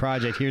do your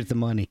project. Here's the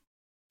money.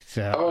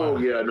 So.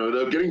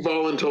 No, getting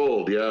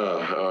voluntold.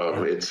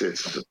 Yeah,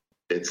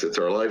 it's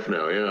our life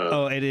now. Yeah.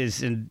 Oh, it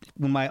is. And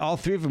when all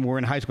three of them were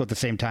in high school at the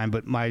same time,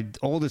 but my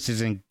oldest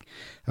is a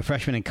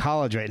freshman in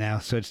college right now,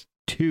 so it's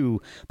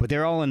 2, but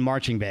they're all in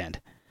marching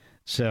band.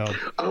 So.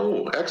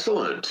 Oh,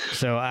 excellent.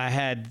 So I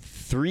had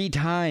 3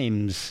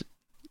 times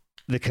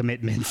the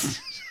commitments.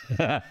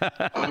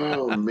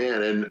 Oh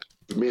man,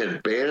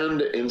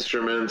 band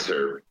instruments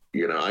are,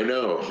 I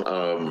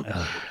know.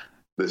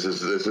 This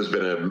has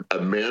been a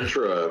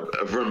mantra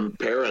from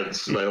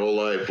parents my whole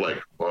life.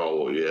 Like,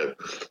 oh yeah,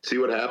 see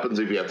what happens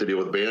if you have to deal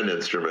with band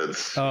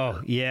instruments.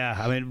 Oh yeah,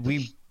 I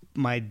mean,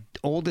 my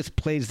oldest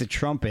plays the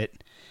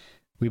trumpet.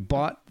 We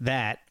bought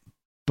that,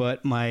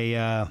 but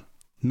my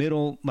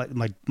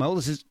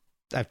oldest is,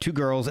 I have 2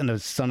 girls and a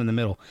son in the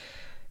middle.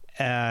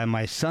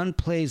 My son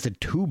plays the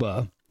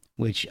tuba,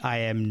 which I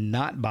am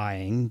not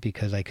buying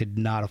because I could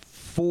not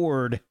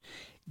afford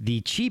the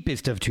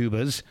cheapest of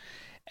tubas.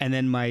 And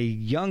then my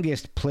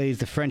youngest plays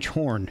the French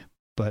horn,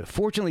 but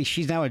fortunately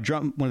she's now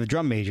one of the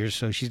drum majors,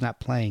 so she's not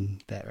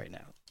playing that right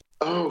now.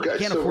 Oh, God.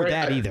 Can't afford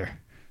that either.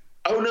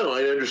 Oh no,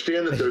 I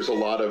understand that there's a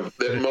lot of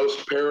that.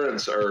 Most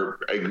parents are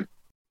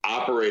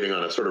operating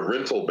on a sort of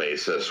rental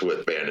basis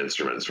with band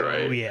instruments,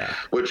 right? Oh yeah.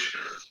 Which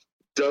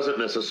doesn't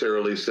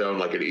necessarily sound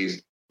like an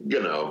easy,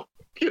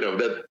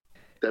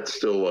 that's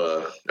still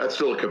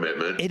a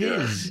commitment. It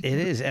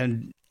is.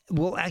 And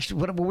well,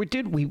 actually, what we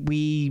did,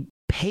 we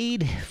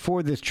paid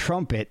for this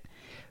trumpet,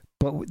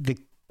 but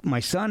my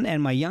son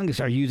and my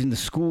youngest are using the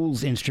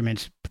school's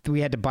instruments.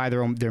 We had to buy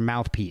their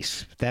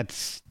mouthpiece. That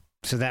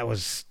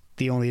was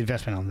the only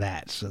investment on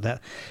that.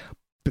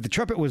 But the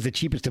trumpet was the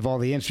cheapest of all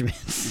the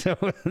instruments, so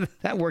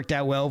that worked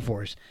out well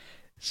for us.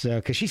 So,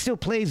 because she still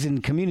plays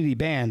in community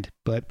band,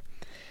 but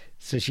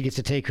so she gets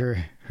to take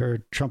her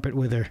trumpet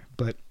with her.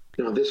 But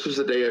this was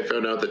the day I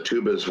found out that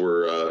tubas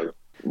were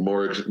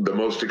the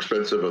most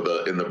expensive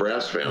in the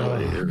brass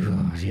family. Oh,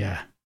 God,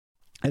 yeah.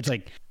 It's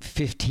like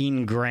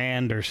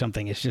 $15,000 or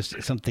something. It's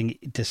just something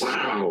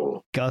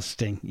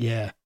disgusting. Wow.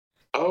 Yeah.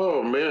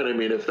 Oh man! I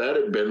mean, if that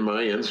had been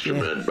my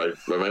instrument,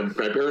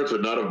 my parents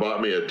would not have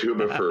bought me a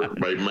tuba for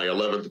my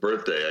 11th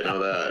birthday. I know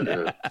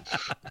that.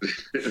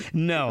 Yeah.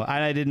 No,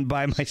 I didn't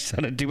buy my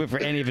son a tuba for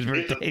any of his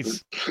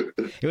birthdays.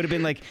 It would have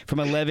been like from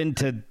 11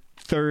 to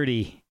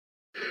 30.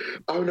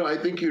 Oh no! I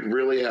think you'd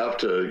really have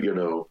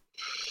to,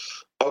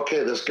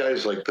 okay, this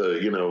guy's like the,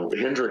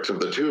 Hendrix of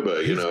the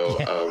tuba,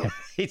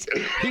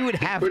 he would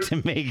have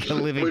to make a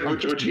living.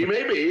 Which he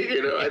may be,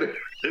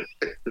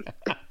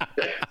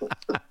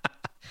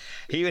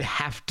 He would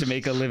have to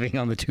make a living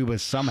on the tuba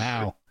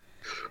somehow.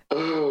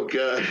 Oh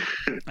God!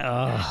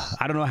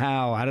 I don't know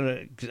how. I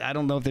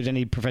don't know if there's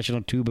any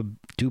professional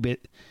tubaists.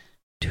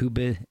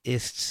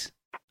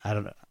 I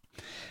don't know.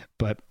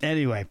 But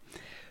anyway,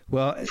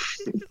 well,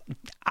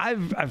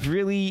 I've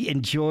really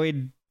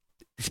enjoyed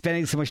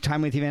spending so much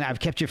time with you, man. I've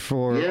kept you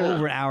for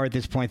over an hour at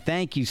this point.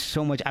 Thank you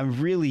so much. I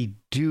really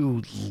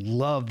do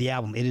love the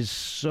album. It is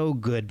so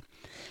good.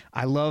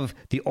 I love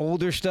the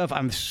older stuff.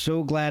 I'm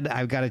so glad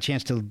I've got a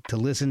chance to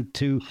listen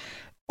to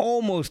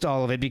almost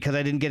all of it because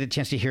I didn't get a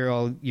chance to hear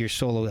all your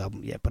solo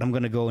album yet, but I'm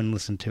going to go and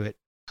listen to it.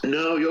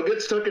 No, you'll get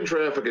stuck in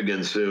traffic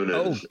again soon,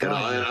 and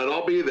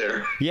I'll be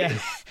there. Yeah.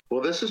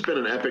 Well, this has been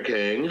an epic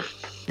hang.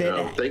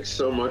 Thanks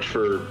so much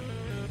for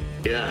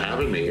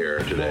having me here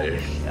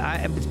today.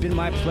 Well, it's been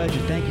my pleasure.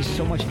 Thank you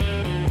so much.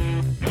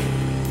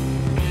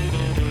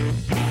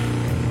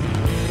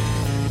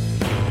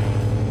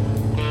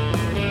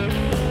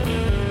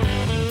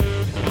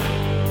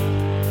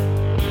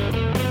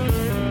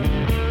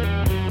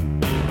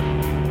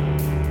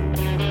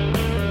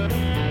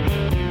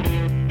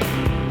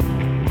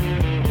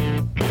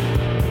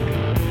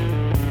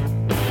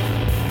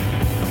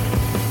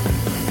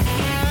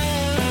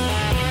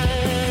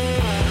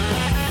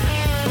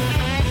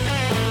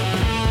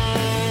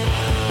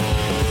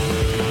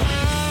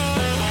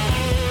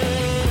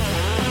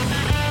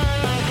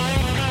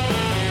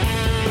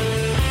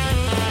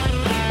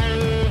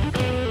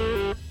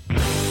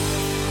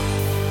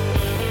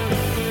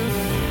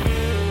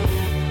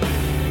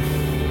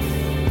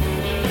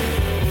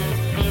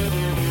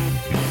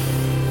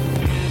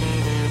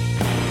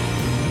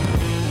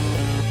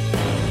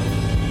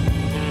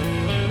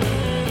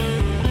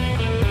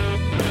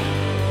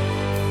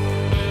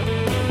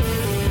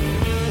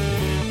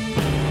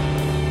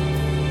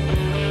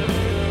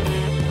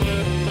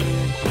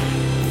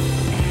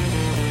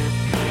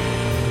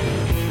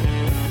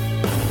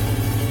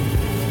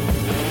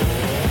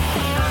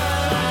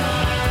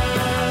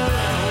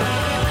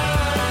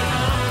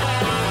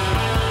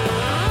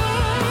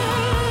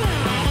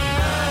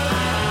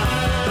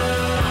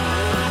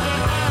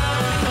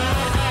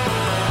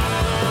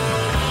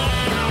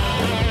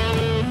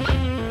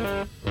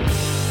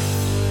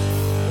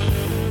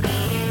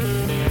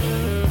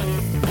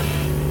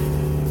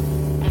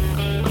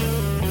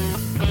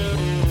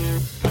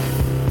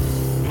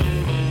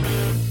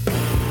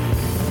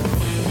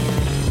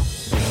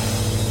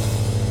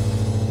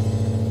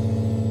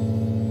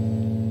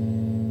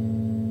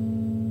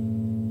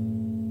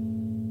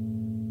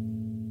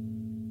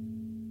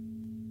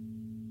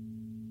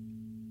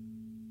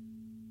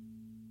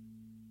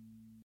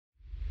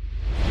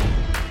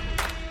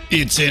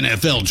 It's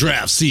NFL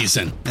draft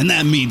season, and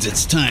that means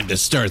it's time to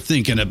start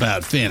thinking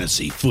about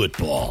fantasy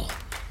football.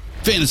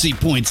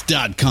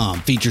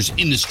 FantasyPoints.com features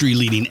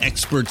industry-leading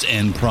experts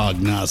and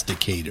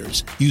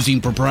prognosticators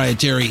using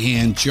proprietary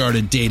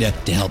hand-charted data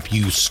to help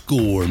you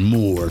score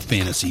more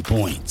fantasy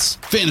points.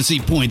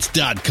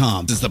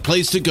 FantasyPoints.com is the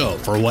place to go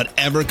for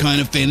whatever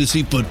kind of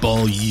fantasy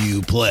football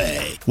you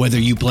play. Whether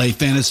you play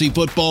fantasy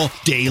football,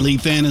 daily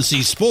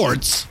fantasy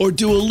sports, or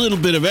do a little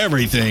bit of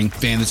everything,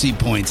 Fantasy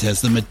Points has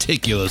the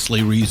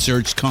meticulously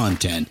researched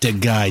content to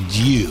guide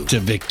you to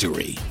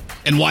victory.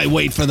 And why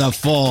wait for the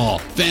fall?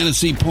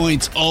 Fantasy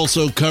Points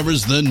also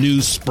covers the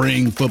new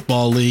spring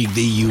football league,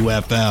 the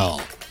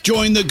UFL.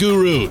 Join the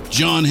guru,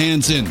 John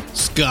Hansen,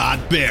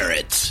 Scott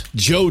Barrett,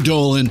 Joe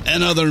Dolan,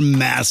 and other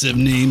massive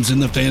names in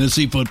the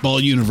fantasy football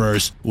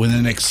universe with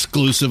an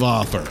exclusive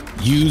offer.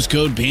 Use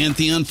code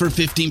Pantheon for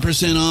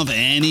 15% off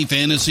any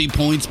Fantasy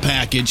Points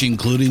package,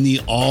 including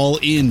the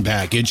all-in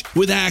package,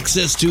 with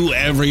access to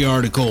every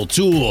article,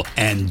 tool,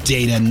 and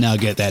data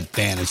nugget that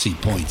Fantasy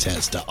Points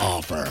has to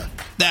offer.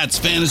 That's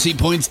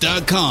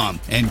FantasyPoints.com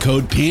and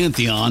code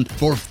Pantheon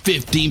for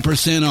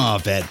 15%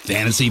 off at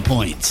Fantasy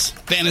Points.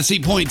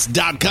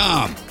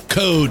 FantasyPoints.com,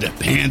 code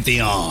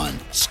Pantheon.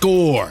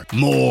 Score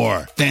more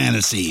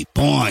fantasy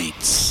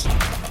points.